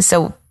anything.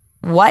 So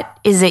what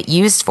is it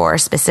used for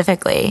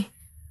specifically?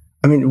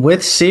 I mean,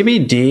 with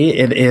CBD,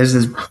 it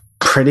is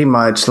pretty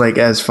much, like,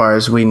 as far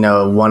as we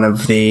know, one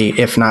of the,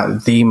 if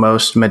not the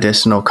most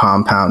medicinal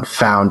compound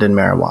found in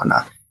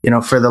marijuana.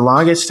 For the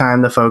longest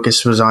time, the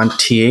focus was on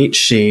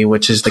THC,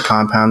 which is the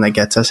compound that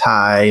gets us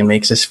high and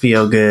makes us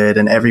feel good,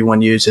 and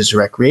everyone uses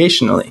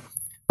recreationally.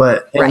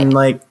 But in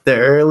like the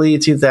early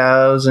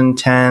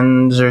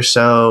 2010s or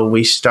so,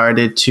 we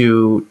started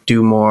to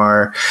do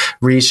more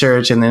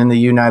research. And then in the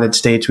United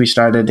States, we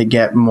started to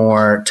get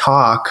more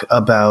talk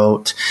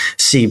about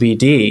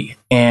CBD.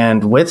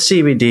 And with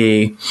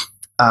CBD,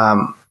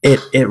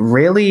 it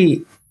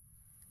really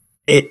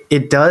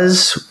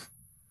does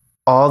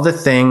all the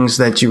things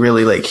that you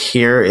really like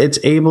hear it's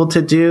able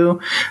to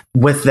do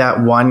with that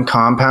one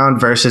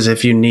compound, versus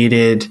if you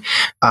needed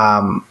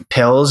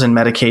pills and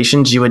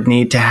medications, you would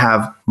need to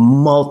have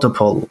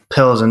multiple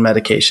pills and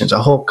medications,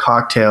 a whole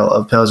cocktail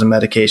of pills and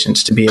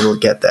medications to be able to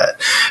get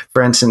that.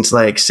 For instance,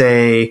 like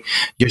say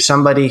you're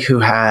somebody who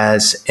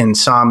has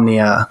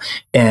insomnia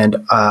and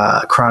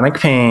chronic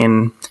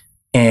pain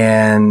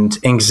and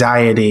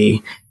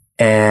anxiety,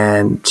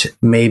 and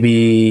maybe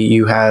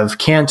you have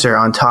cancer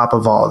on top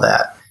of all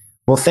that.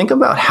 Well, think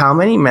about how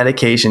many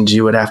medications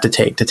you would have to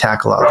take to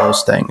tackle all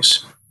those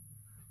things.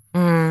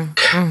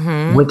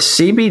 Mm-hmm. With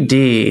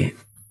CBD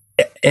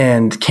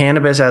and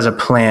cannabis as a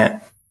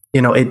plant,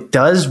 it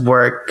does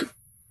work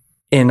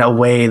in a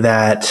way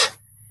that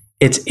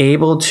it's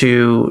able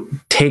to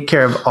take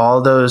care of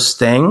all those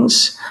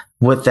things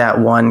with that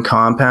one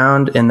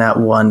compound in that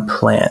one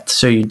plant.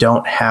 So you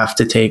don't have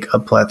to take a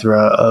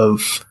plethora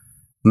of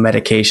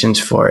medications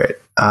for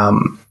it.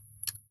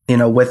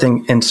 With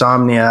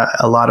insomnia,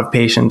 a lot of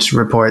patients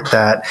report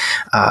that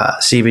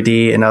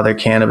CBD and other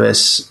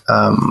cannabis,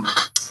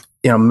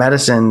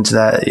 medicines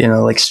that,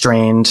 like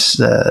strains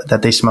that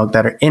they smoke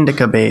that are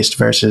indica based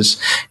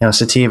versus,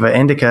 sativa.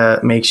 Indica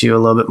makes you a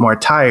little bit more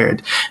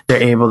tired.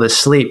 They're able to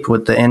sleep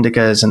with the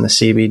indicas and the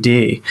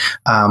CBD.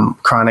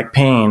 Chronic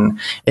pain,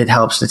 it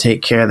helps to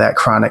take care of that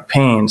chronic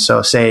pain.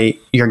 So say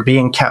you're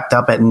being kept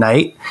up at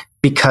night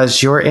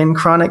because you're in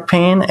chronic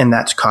pain and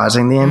that's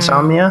causing the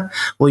insomnia.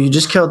 Well, you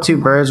just killed two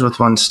birds with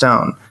one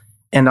stone.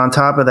 And on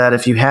top of that,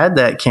 if you had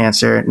that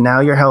cancer, now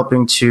you're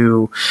helping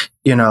to,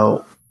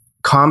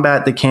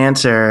 combat the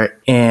cancer,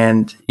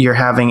 and you're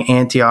having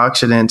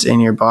antioxidants in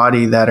your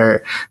body that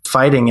are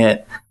fighting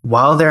it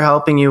while they're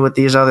helping you with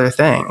these other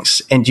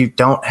things. And you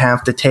don't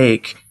have to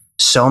take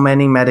so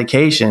many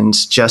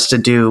medications just to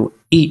do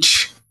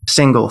each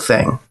single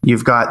thing.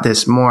 You've got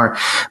this more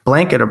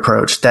blanket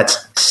approach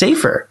that's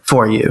safer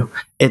for you.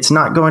 It's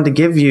not going to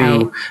give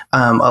you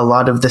a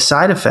lot of the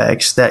side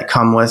effects that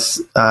come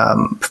with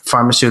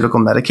pharmaceutical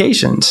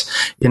medications.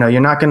 You're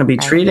not going to be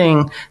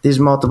treating these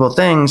multiple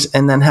things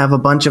and then have a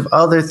bunch of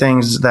other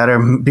things that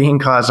are being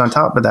caused on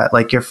top of that.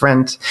 Like your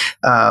friend,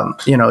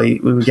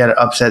 we get an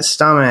upset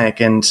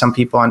stomach, and some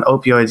people on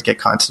opioids get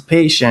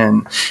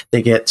constipation.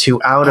 They get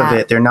too out of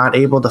it. They're not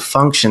able to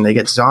function. They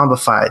get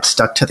zombified,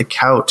 stuck to the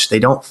couch. They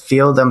don't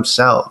feel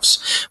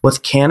themselves.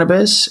 With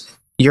cannabis,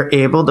 you're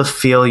able to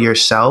feel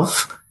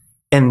yourself.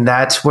 And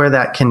that's where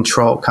that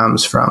control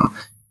comes from.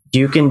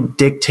 You can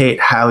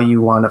dictate how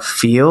you want to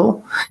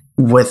feel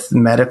with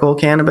medical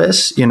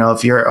cannabis.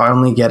 If you're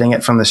only getting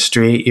it from the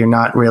street, you're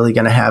not really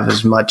going to have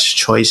as much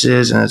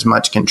choices and as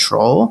much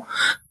control.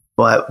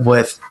 But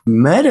with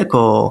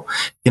medical,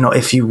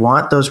 if you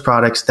want those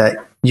products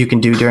that you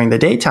can do during the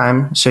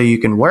daytime so you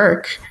can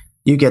work,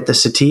 you get the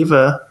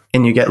sativa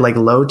and you get like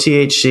low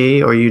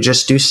THC, or you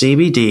just do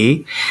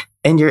CBD.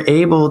 And you're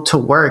able to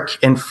work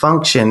and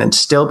function and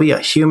still be a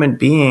human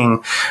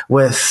being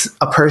with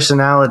a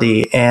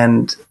personality.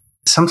 And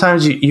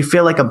sometimes you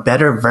feel like a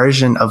better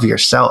version of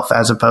yourself,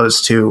 as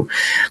opposed to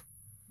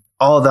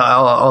all the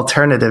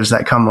alternatives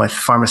that come with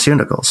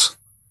pharmaceuticals.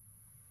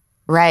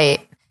 Right.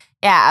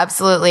 Yeah,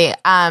 absolutely.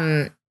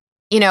 I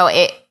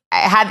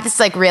had this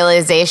like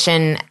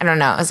realization, I don't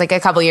know, it was like a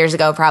couple years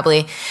ago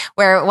probably,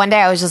 where one day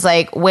I was just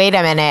like, wait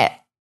a minute.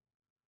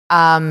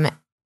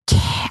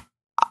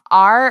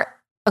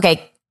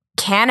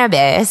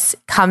 Cannabis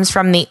comes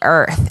from the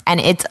earth and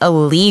it's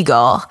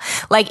illegal.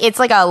 Like it's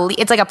like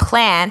a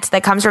plant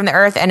that comes from the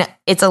earth and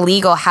it's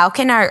illegal. How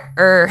can our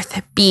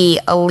earth be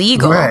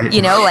illegal? Right.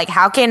 Like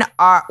how can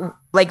our,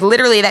 like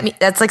literally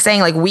that's like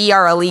saying like we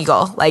are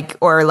illegal, like,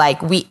 or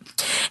like we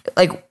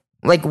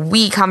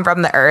come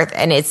from the earth,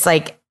 and it's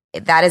like,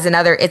 that is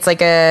another,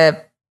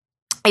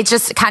 it's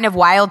just kind of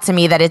wild to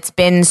me that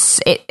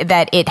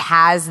that it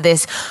has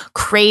this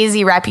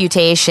crazy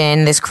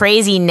reputation, this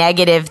crazy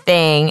negative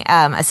thing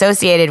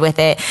associated with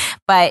it,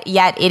 but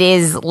yet it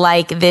is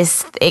like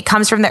this. It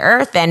comes from the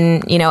earth,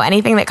 and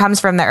anything that comes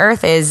from the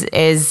earth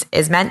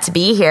is meant to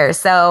be here.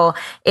 So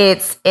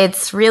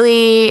it's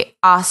really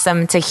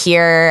awesome to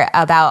hear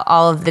about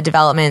all of the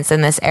developments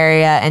in this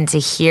area, and to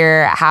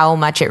hear how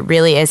much it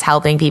really is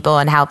helping people,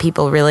 and how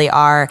people really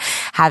are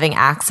having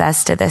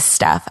access to this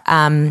stuff.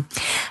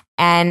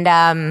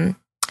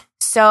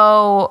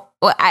 So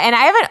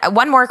I have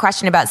one more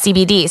question about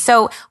CBD.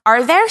 So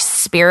are there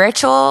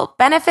spiritual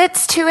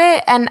benefits to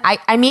it? And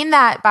I mean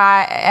that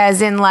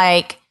as in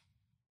like,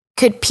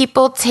 could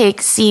people take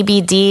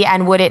CBD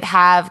and would it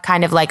have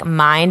kind of like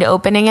mind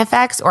opening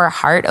effects or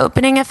heart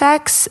opening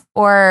effects,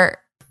 or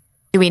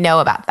do we know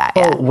about that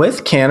yet? Well,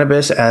 with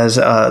cannabis as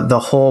the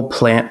whole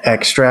plant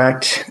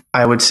extract,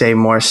 I would say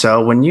more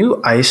so. When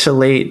you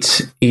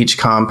isolate each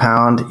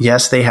compound,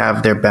 yes, they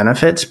have their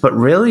benefits, but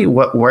really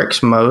what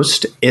works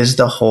most is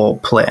the whole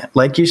plant.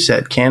 Like you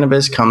said,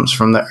 cannabis comes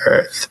from the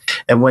earth.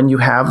 And when you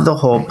have the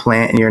whole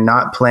plant and you're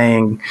not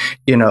playing,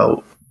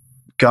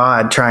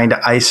 God trying to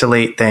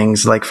isolate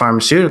things like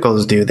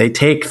pharmaceuticals do. They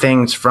take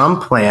things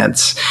from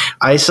plants,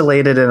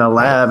 isolate it in a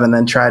lab, and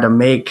then try to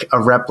make a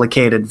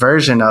replicated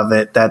version of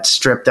it that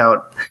stripped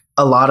out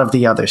a lot of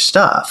the other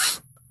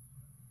stuff.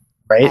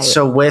 Right.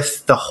 So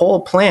with the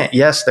whole plant,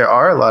 yes, there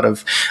are a lot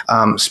of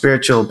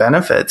spiritual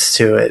benefits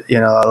to it.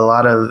 A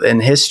lot of, in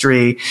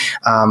history,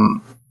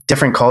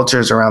 different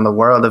cultures around the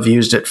world have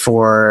used it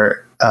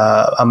for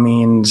a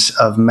means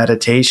of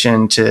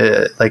meditation,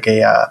 to like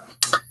a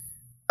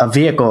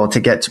vehicle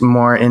to get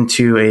more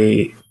into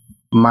a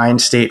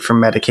mind state for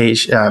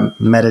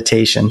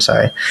meditation.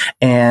 Sorry.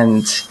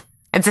 And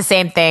it's the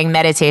same thing.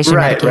 Meditation.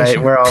 Right.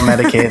 We're all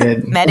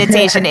medicated.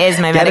 Meditation is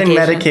my medication.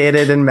 Getting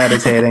medicated and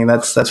meditating.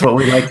 That's what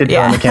we like to do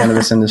in the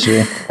cannabis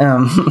industry.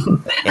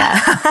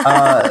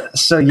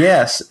 So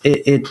yes,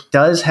 it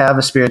does have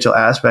a spiritual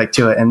aspect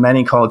to it, and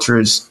many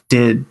cultures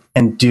did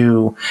and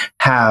do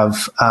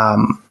have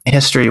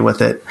history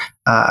with it.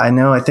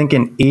 I think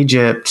in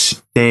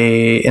Egypt,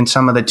 in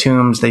some of the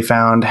tombs, they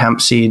found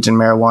hemp seeds and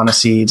marijuana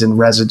seeds and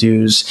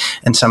residues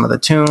in some of the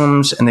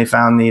tombs. And they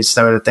found these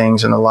sort of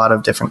things in a lot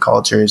of different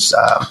cultures,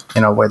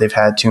 where they've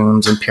had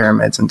tombs and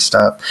pyramids and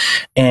stuff.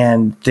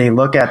 And they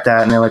look at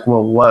that and they're like,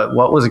 well,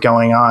 what was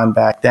going on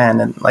back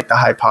then? And like the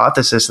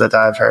hypothesis that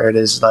I've heard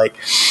is like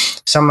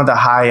some of the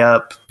high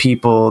up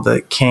people,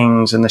 the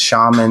kings and the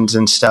shamans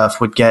and stuff,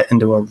 would get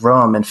into a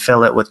room and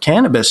fill it with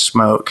cannabis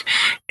smoke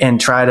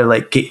and try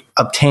to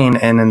obtain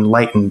an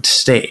enlightened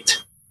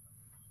state.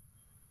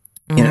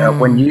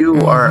 When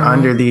you are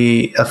under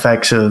the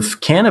effects of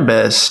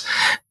cannabis,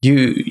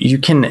 you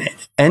can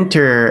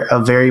enter a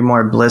very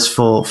more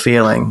blissful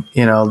feeling.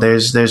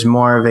 There's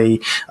more of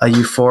a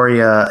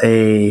euphoria,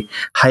 a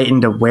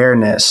heightened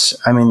awareness.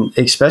 I mean,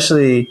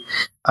 especially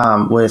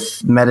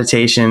with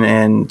meditation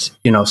and,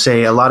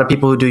 say a lot of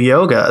people who do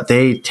yoga,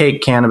 they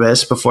take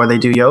cannabis before they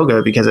do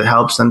yoga because it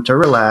helps them to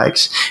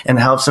relax and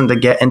helps them to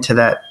get into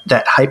that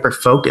hyper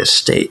focus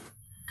state,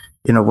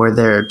 where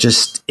they're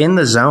just in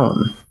the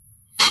zone.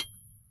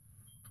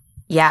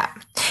 Yeah.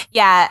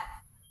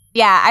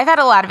 I've had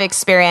a lot of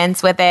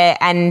experience with it,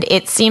 and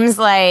it seems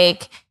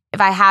like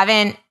if I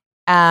haven't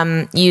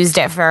used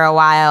it for a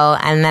while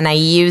and then I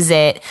use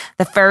it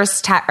the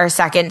first or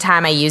second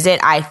time I use it,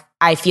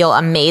 I feel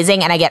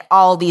amazing and I get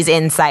all these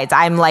insights.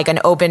 I'm like an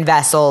open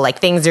vessel, like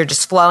things are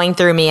just flowing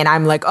through me and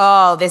I'm like,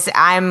 I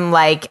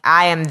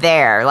am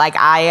there. Like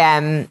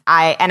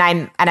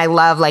I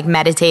love like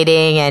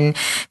meditating and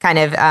kind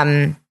of,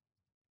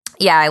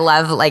 I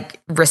love like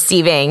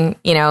receiving,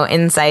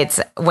 insights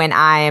when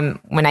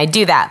I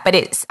do that. But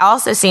it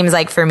also seems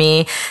like for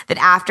me that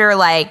after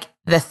like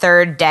the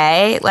third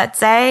day, let's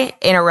say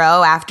in a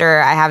row, after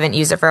I haven't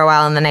used it for a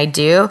while and then I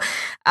do,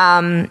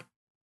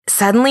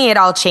 suddenly it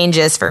all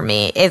changes for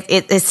me.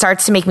 It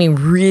starts to make me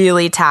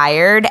really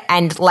tired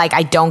and like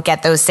I don't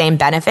get those same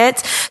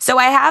benefits. So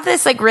I have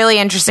this like really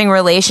interesting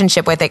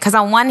relationship with it, because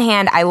on one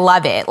hand I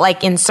love it.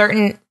 Like in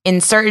certain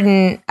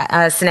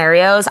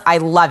scenarios, I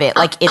love it.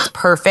 Like it's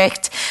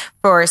perfect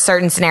for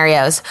certain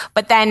scenarios.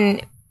 But then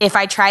if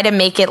I try to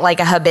make it like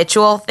a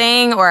habitual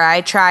thing, or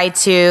I try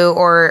to,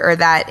 or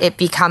that it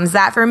becomes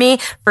that for me,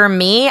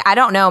 I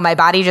don't know, my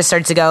body just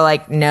starts to go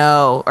like,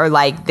 no, or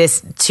like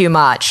this too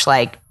much,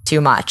 like too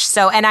much.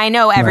 So, and I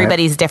know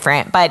everybody's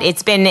different, but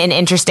it's been an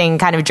interesting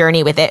kind of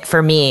journey with it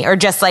for me, or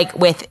just like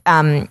with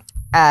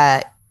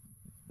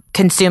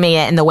consuming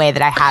it in the way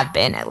that I have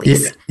been, at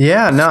least.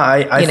 Yeah, no,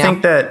 I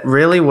think that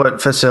really what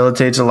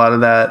facilitates a lot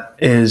of that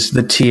is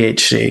the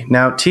THC.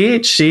 Now,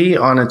 THC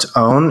on its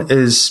own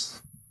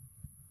is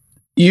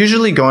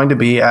usually going to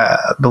be,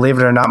 believe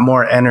it or not,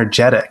 more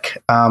energetic.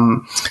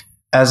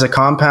 As a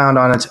compound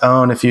on its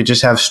own, if you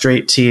just have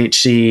straight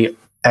THC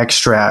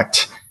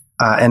extract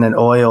and an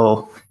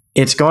oil,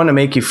 it's going to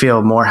make you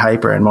feel more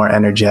hyper and more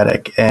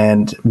energetic.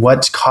 And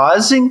what's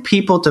causing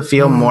people to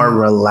feel more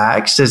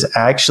relaxed is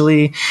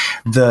actually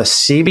the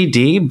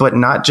CBD, but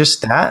not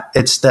just that.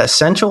 It's the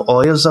essential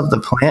oils of the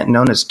plant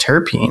known as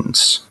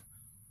terpenes.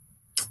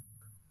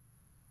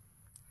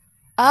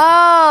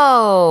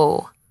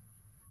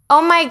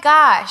 Oh my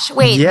gosh.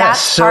 Wait,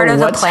 that's part of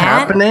the plant? So what's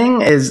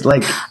happening is,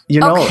 like,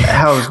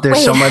 how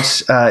there's so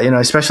much,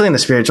 especially in the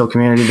spiritual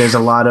community, there's a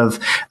lot of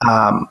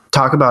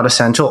talk about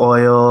essential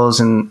oils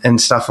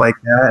and stuff like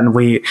that. And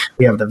we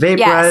have the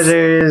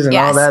vaporizers and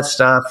all that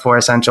stuff for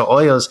essential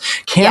oils.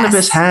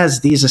 Cannabis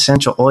has these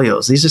essential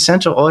oils. These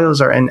essential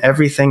oils are in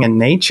everything in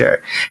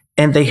nature,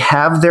 and they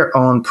have their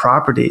own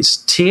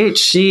properties.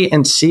 THC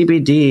and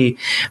CBD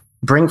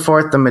bring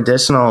forth the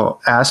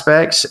medicinal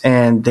aspects,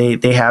 and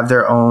they have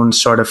their own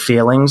sort of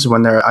feelings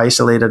when they're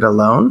isolated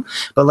alone.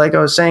 But like I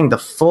was saying, the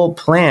full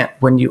plant,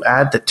 when you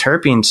add the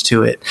terpenes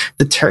to it,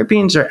 the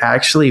terpenes are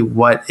actually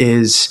what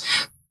is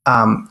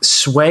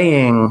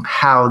swaying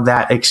how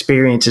that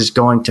experience is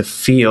going to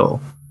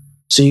feel.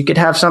 So you could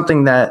have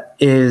something that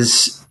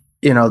is,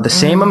 the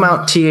same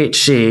amount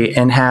THC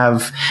and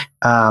have,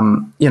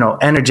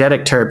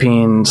 energetic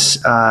terpenes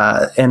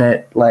in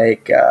it,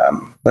 like,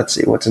 let's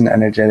see, what's an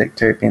energetic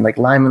terpene? Like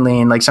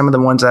limonene, like some of the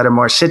ones that are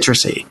more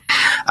citrusy.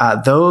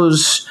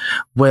 Those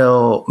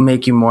will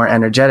make you more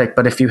energetic.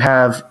 But if you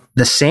have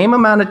the same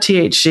amount of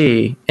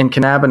THC and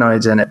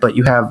cannabinoids in it, but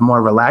you have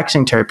more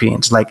relaxing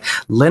terpenes like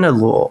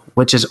linalool,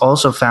 which is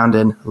also found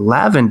in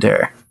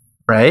lavender,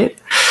 right?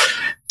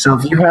 So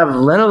if you have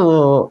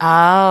linalool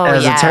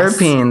as a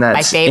terpene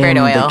that's in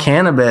the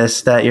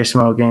cannabis that you're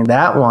smoking,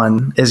 that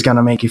one is going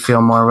to make you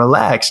feel more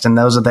relaxed. And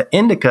those are the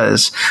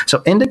indicas.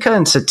 So indica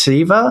and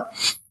sativa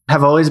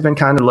have always been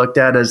kind of looked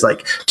at as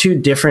like two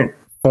different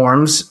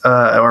forms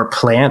or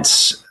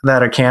plants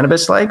that are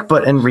cannabis-like.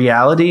 But in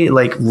reality,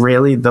 like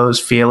really those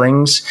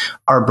feelings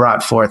are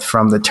brought forth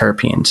from the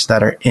terpenes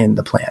that are in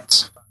the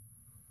plants.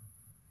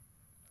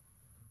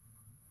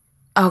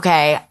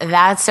 Okay,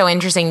 that's so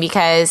interesting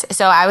because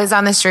I was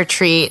on this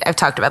retreat. I've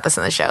talked about this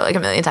on the show like a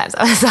million times.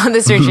 I was on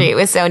this retreat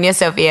with Sonia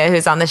Sophia,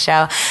 who's on the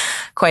show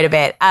quite a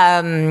bit,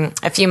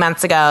 a few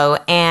months ago.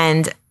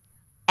 And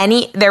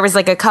there was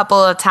like a couple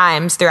of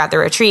times throughout the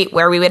retreat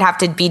where we would have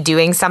to be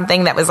doing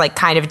something that was like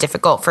kind of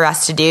difficult for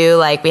us to do.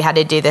 Like we had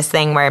to do this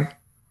thing where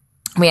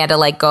we had to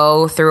like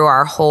go through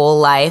our whole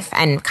life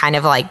and kind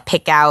of like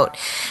pick out,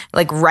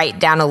 like write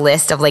down a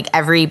list of like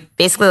every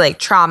basically like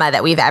trauma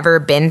that we've ever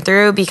been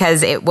through,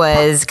 because it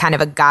was kind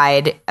of a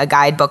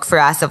guidebook for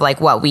us of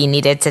like what we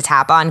needed to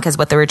tap on. Cause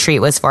what the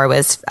retreat was for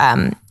was,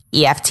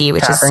 EFT,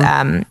 which is,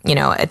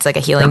 it's like a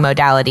healing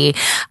modality.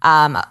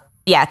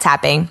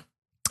 Tapping.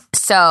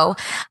 So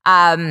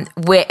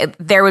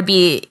there would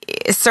be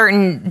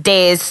certain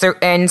days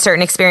and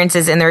certain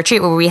experiences in the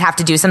retreat where we have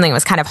to do something that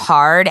was kind of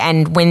hard.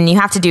 And when you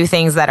have to do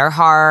things that are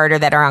hard or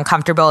that are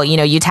uncomfortable,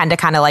 you tend to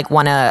kind of like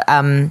want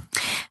to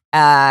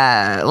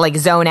like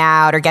zone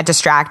out or get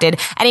distracted.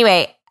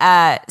 Anyway,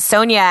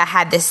 Sonia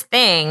had this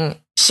thing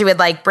she would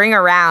like bring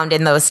around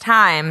in those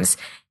times.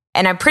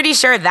 And I'm pretty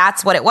sure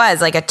that's what it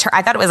was. Like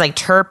I thought it was like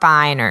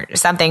terpene or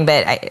something,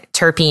 but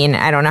terpene,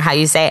 I don't know how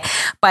you say it,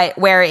 but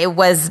where it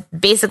was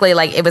basically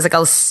like, it was like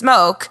a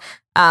smoke.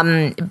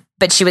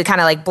 But she would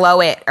kind of like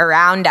blow it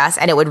around us,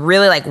 and it would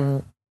really like,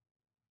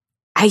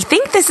 I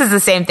think this is the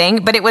same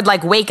thing, but it would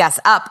like wake us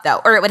up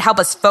though, or it would help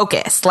us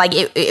focus. Like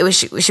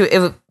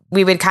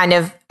we would kind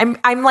of,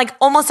 I'm like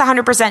almost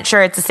 100%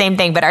 sure it's the same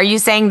thing, but are you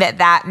saying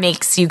that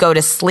makes you go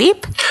to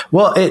sleep?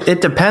 Well, it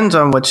depends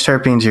on which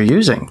terpenes you're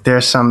using.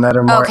 There's some that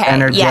are more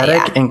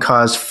energetic and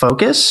cause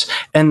focus.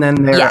 And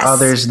then there are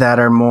others that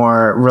are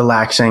more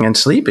relaxing and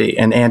sleepy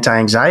and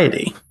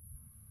anti-anxiety.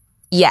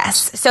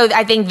 Yes. So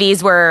I think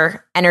these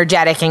were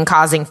energetic and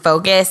causing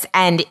focus.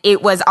 And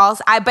it was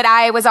also, but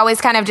I was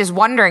always kind of just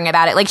wondering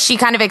about it. Like she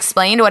kind of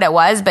explained what it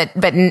was, but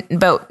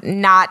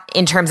not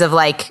in terms of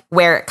like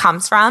where it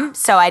comes from.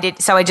 So I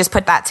just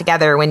put that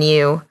together when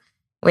you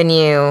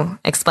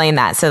explained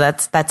that. So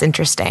that's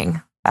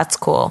interesting. That's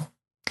cool.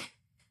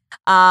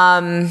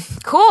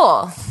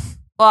 Cool.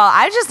 Well,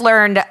 I just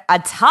learned a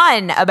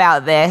ton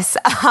about this.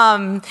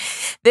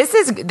 This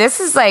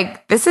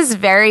is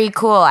very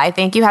cool. I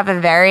think you have a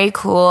very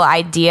cool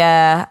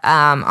idea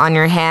on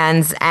your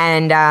hands,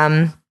 and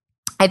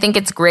I think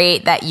it's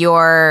great that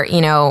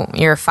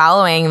you're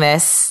following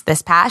this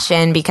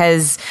passion,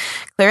 because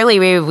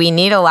clearly we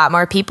need a lot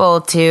more people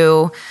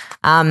to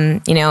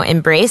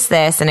embrace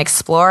this and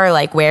explore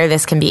like where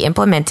this can be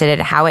implemented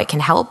and how it can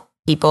help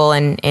people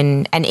and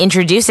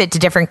introduce it to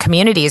different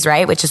communities,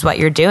 right? Which is what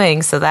you're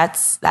doing. So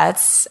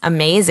that's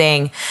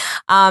amazing.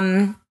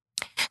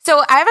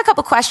 So I have a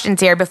couple questions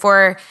here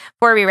before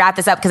we wrap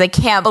this up, because I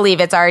can't believe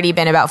it's already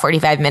been about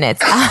 45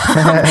 minutes.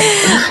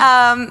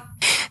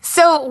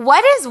 So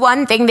what is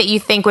one thing that you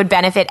think would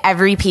benefit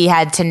every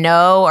P-head to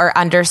know or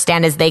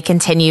understand as they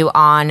continue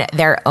on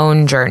their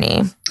own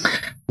journey?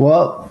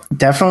 Well,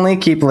 definitely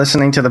keep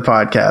listening to the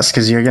podcast,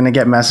 because you're going to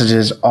get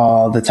messages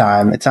all the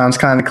time. It sounds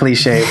kind of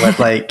cliche, but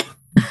like,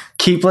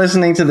 keep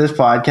listening to this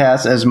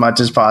podcast as much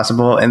as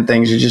possible, and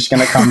things are just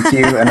going to come to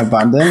you in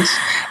abundance.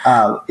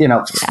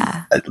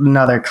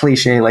 Another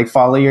cliche, like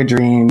follow your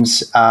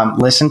dreams,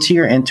 listen to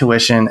your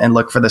intuition and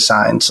look for the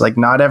signs. Like,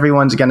 not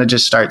everyone's going to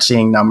just start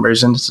seeing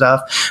numbers and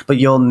stuff, but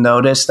you'll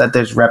notice that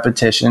there's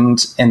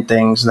repetitions in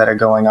things that are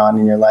going on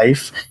in your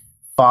life.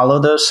 Follow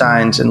those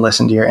signs and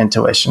listen to your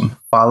intuition.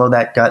 Follow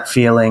that gut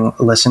feeling,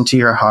 listen to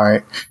your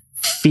heart,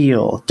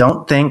 feel,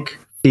 don't think,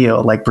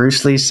 feel. Like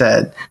Bruce Lee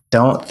said,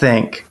 don't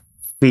think,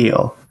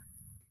 feel.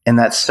 And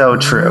that's so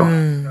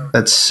true.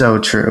 That's so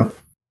true.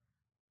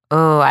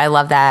 Oh, I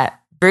love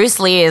that.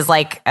 Bruce Lee is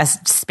like a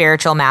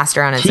spiritual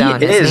master on his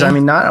own. He is. He? I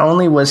mean, not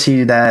only was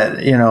he that,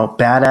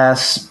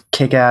 badass,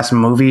 kick-ass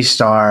movie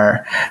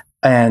star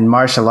and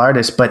martial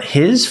artist, but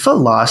his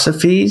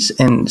philosophies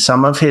and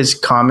some of his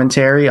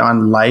commentary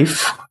on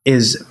life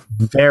is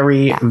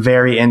very,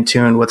 very in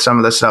tune with some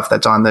of the stuff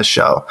that's on this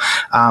show.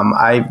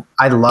 I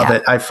love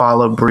it. I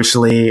follow Bruce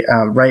Lee.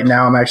 Right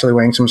now, I'm actually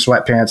wearing some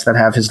sweatpants that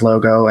have his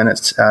logo and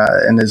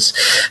his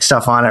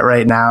stuff on it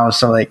right now.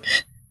 So like,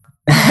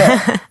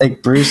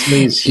 like Bruce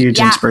Lee is huge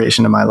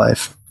inspiration in my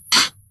life.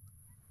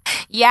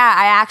 Yeah,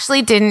 I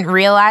actually didn't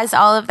realize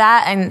all of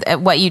that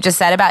and what you just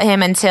said about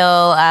him until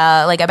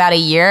like about a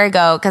year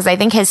ago, because I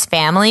think his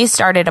family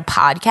started a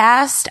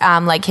podcast,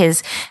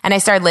 and I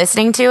started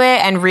listening to it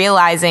and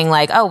realizing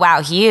like, oh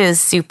wow, he is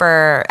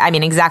super. I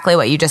mean, exactly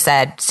what you just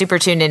said, super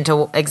tuned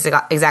into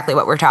exactly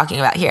what we're talking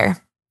about here.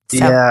 So.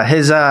 Yeah,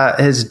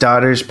 his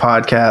daughter's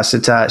podcast.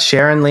 It's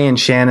Sharon Lee and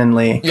Shannon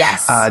Lee.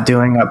 Yes,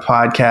 doing a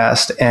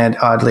podcast, and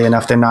oddly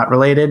enough, they're not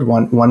related.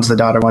 One's the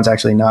daughter, one's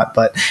actually not.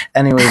 But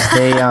anyways,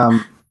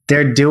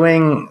 they're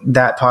doing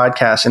that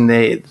podcast, and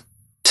they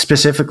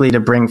specifically to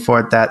bring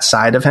forth that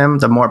side of him,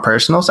 the more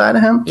personal side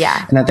of him.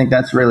 Yeah. And I think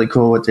that's really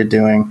cool what they're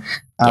doing.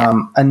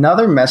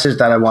 Another message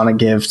that I want to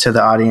give to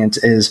the audience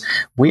is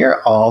we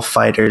are all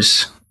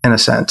fighters in a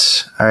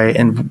sense. All right.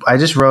 And I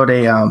just wrote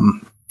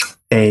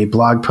a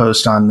blog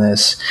post on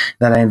this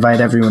that I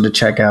invite everyone to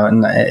check out.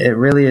 And it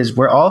really is,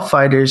 we're all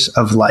fighters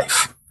of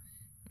life.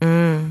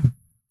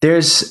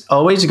 There's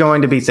always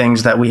going to be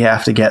things that we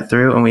have to get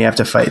through and we have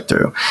to fight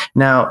through.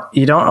 Now,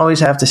 you don't always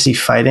have to see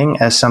fighting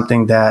as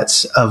something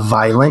that's a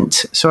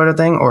violent sort of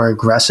thing or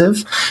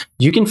aggressive.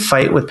 You can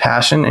fight with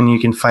passion and you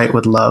can fight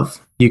with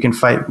love. You can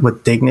fight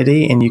with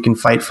dignity and you can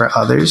fight for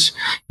others.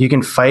 You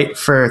can fight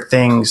for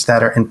things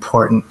that are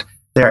important.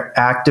 There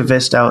are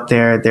activists out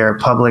there. There are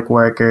public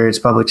workers,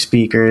 public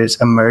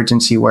speakers,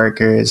 emergency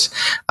workers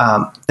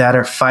that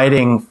are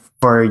fighting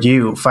for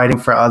you, fighting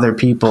for other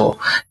people.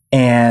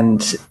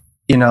 And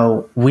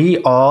we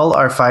all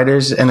are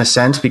fighters in a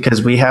sense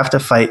because we have to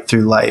fight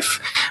through life.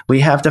 We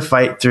have to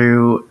fight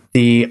through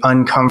the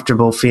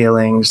uncomfortable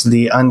feelings,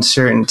 the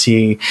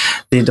uncertainty,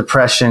 the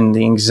depression,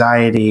 the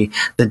anxiety,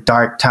 the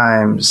dark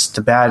times,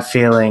 the bad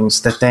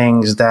feelings, the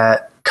things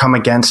that come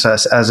against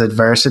us as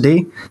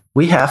adversity.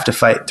 We have to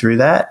fight through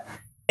that.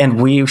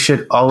 And we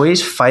should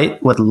always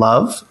fight with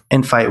love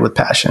and fight with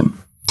passion.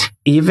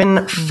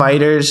 Even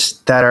fighters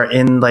that are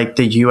in like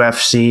the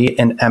UFC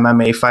and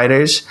MMA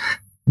fighters,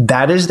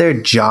 that is their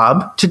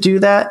job to do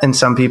that. And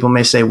some people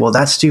may say, well,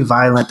 that's too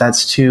violent.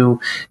 That's too,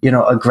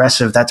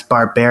 aggressive. That's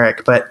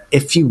barbaric. But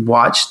if you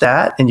watch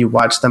that and you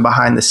watch them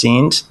behind the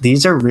scenes,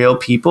 these are real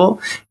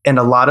people. And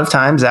a lot of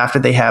times after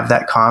they have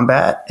that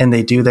combat and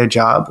they do their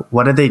job,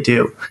 what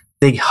do?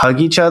 They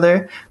hug each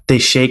other. They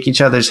shake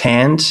each other's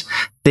hands.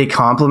 They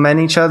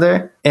compliment each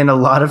other. And a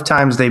lot of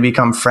times they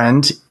become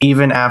friends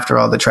even after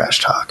all the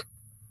trash talk.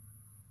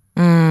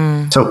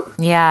 So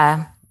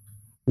yeah.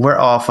 We're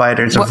all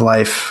fighters of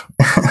life.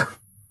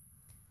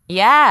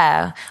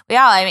 Yeah, we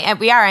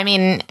are. I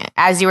mean,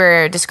 as you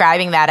were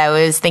describing that, I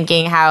was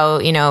thinking how,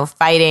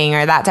 fighting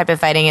or that type of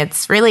fighting,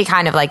 it's really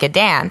kind of like a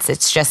dance.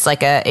 It's just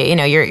like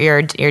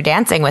you're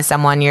dancing with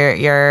someone,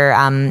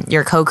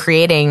 you're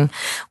co-creating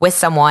with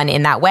someone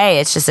in that way.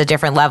 It's just a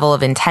different level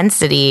of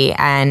intensity.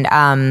 And,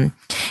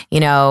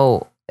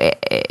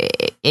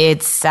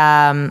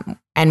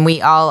 and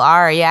we all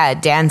are,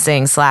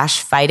 dancing /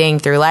 fighting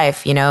through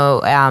life.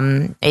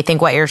 I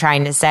think what you're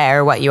trying to say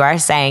or what you are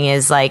saying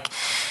is like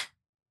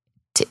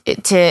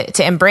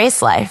to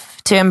embrace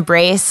life, to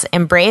embrace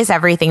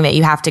everything that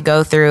you have to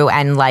go through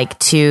and like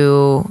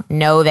to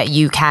know that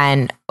you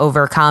can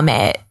overcome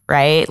it,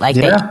 right? Like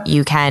that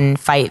you can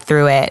fight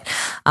through it.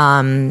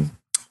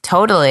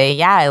 Totally.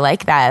 Yeah, I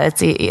like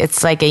that.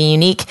 It's like a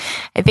unique,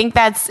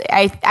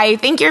 I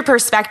think your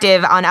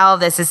perspective on all of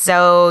this is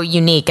so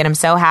unique, and I'm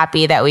so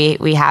happy that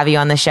we have you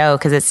on the show,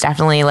 because it's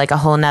definitely like a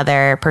whole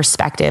nother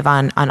perspective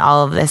on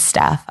all of this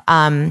stuff.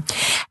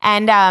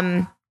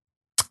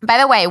 By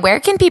the way, where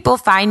can people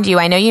find you?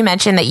 I know you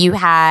mentioned that you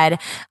had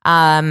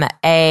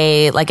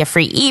a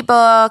free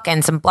ebook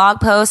and some blog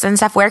posts and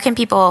stuff. Where can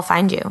people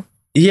find you?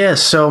 Yeah,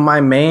 so my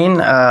main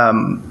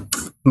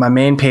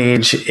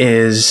page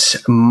is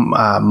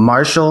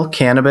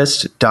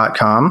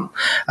martialcannabist.com.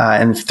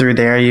 And through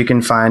there, you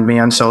can find me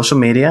on social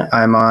media.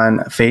 I'm on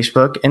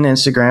Facebook and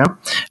Instagram.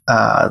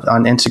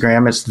 On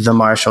Instagram, it's The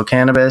Martial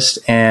Cannabist,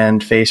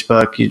 and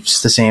Facebook,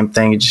 it's the same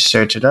thing. You just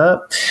search it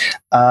up.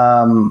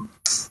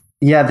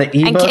 Yeah, the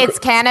ebook. And it's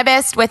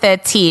cannabis with a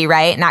T,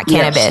 right? Not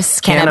cannabis.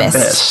 Yes,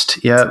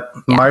 cannabist. Yep.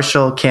 Yeah.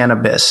 Martial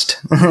Cannabist.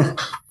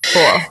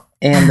 Cool.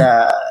 And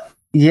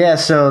yeah,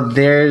 so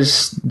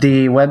there's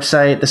the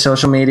website, the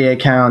social media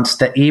accounts,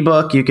 the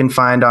ebook you can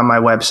find on my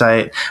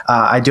website.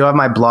 I do have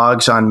my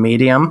blogs on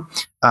Medium.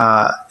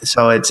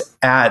 So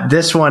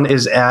this one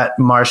is at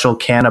Martial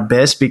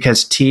Cannabist,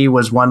 because T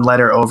was one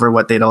letter over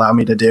what they'd allow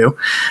me to do.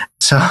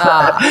 So,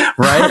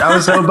 right? I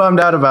was so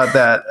bummed out about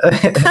that.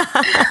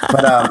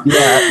 But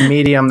yeah,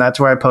 Medium, that's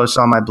where I post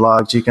all my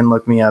blogs. You can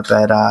look me up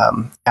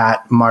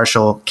at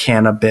Martial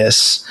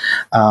Cannabis.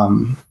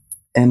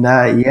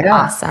 Yeah,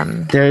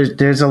 awesome.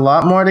 There's a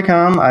lot more to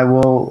come. I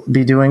will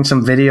be doing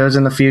some videos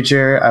in the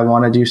future. I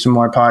want to do some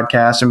more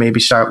podcasts, or maybe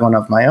start one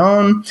of my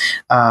own.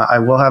 I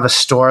will have a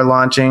store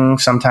launching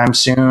sometime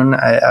soon.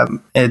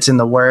 It's in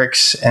the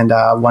works, and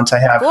once I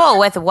have, cool.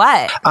 With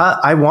what?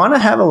 I want to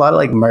have a lot of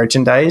like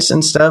merchandise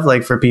and stuff,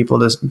 like for people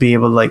to be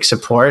able to like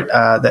support.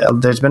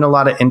 There's been a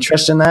lot of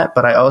interest in that,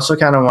 but I also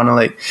kind of want to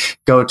like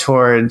go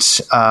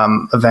towards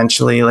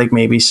eventually like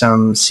maybe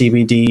some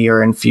CBD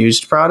or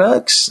infused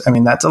products. I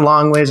mean, that's a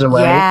long ways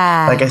away.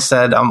 Yeah. Like I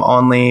said, I'm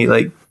only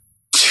like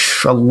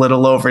a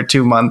little over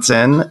 2 months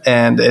in,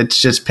 and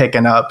it's just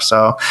picking up.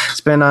 So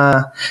it's been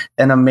an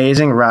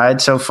amazing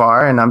ride so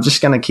far, and I'm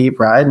just going to keep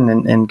riding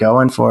and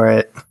going for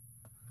it.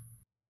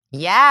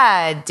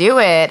 Yeah, do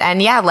it.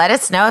 And yeah, let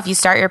us know if you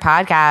start your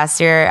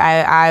podcast.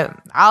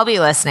 I'll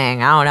be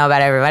listening. I don't know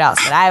about everyone else,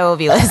 but I will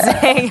be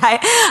listening.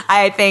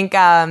 I think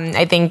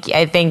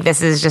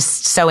this is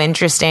just so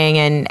interesting,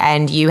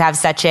 and you have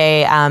such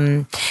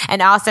an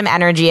awesome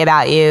energy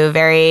about you.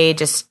 Very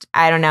just,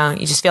 I don't know,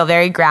 you just feel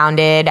very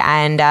grounded,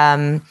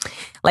 and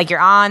like you're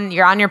on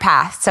your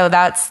path. So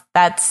that's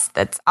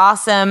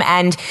awesome.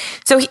 And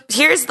so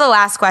here's the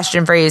last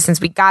question for you, since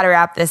we got to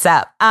wrap this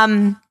up.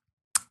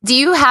 Do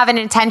you have an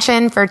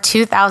intention for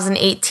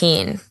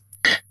 2018?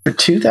 For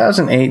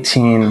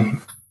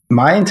 2018,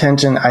 my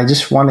intention, I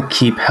just want to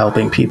keep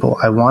helping people.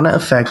 I want to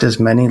affect as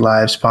many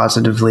lives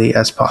positively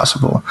as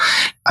possible.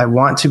 I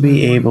want to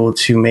be able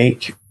to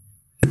make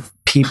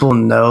people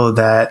know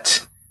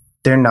that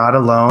they're not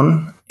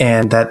alone,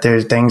 and that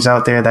there's things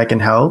out there that can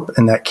help,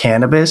 and that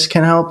cannabis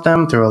can help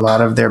them through a lot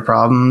of their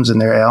problems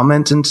and their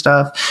ailments and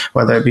stuff,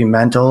 whether it be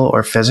mental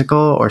or physical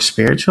or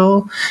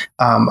spiritual.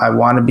 I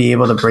want to be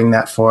able to bring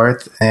that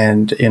forth.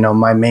 And,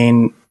 my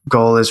main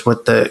goal is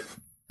with the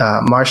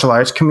martial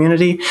arts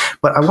community,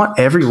 but I want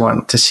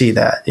everyone to see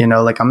that,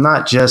 like I'm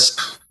not just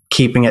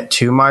keeping it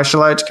to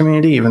martial arts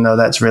community, even though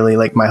that's really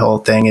like my whole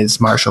thing is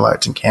martial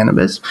arts and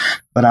cannabis.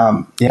 But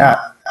I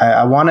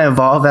want to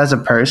evolve as a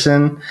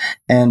person,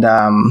 and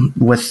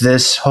with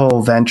this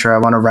whole venture, I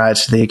want to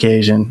rise to the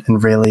occasion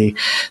and really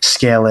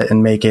scale it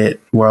and make it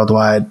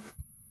worldwide.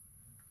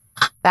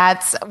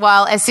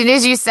 As soon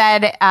as you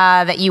said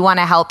that you want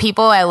to help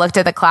people, I looked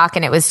at the clock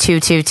and it was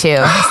 2:22.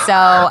 So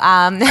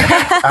I'm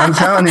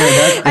telling you,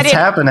 it's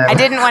happening. I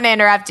didn't want to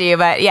interrupt you,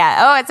 but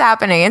yeah, it's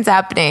happening. It's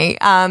happening.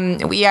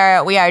 We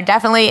are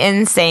definitely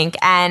in sync.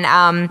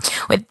 And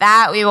with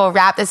that, we will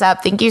wrap this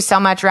up. Thank you so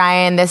much,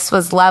 Ryan. This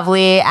was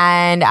lovely,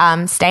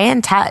 and stay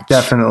in touch.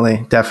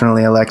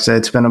 Definitely, Alexa.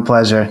 It's been a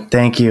pleasure.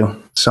 Thank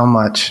you so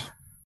much.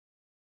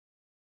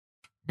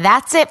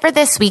 That's it for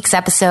this week's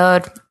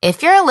episode.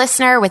 If you're a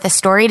listener with a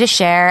story to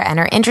share and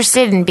are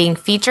interested in being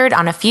featured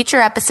on a future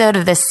episode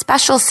of this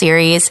special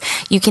series,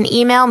 you can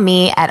email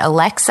me at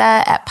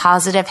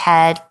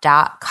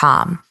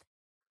alexa@positivehead.com.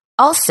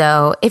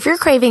 Also, if you're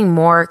craving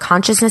more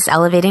consciousness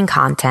elevating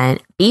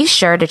content, be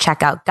sure to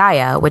check out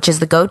Gaia, which is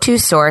the go-to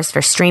source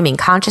for streaming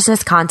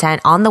consciousness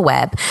content on the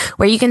web,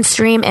 where you can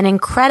stream an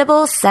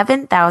incredible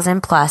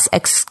 7,000 plus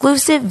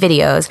exclusive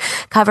videos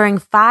covering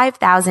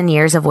 5,000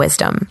 years of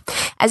wisdom.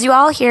 As you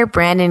all hear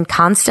Brandon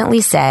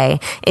constantly say,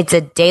 it's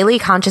a daily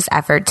conscious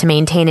effort to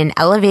maintain an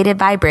elevated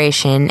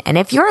vibration, and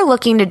if you're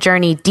looking to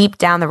journey deep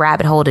down the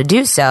rabbit hole to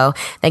do so,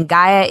 then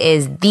Gaia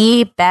is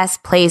the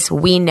best place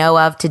we know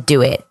of to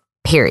do it.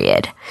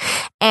 Period.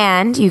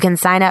 And you can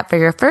sign up for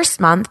your first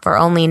month for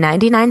only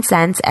 99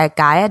 cents at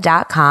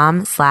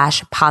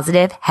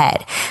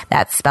gaia.com/positivehead.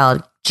 That's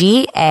spelled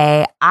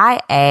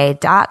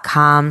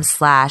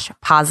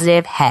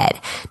GAIA.com/positivehead.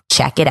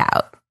 Check it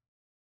out.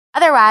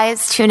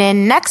 Otherwise, tune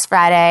in next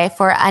Friday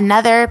for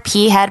another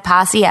P-Head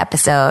Posse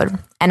episode.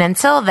 And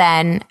until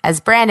then, as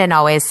Brandon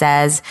always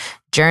says,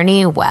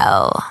 journey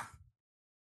well.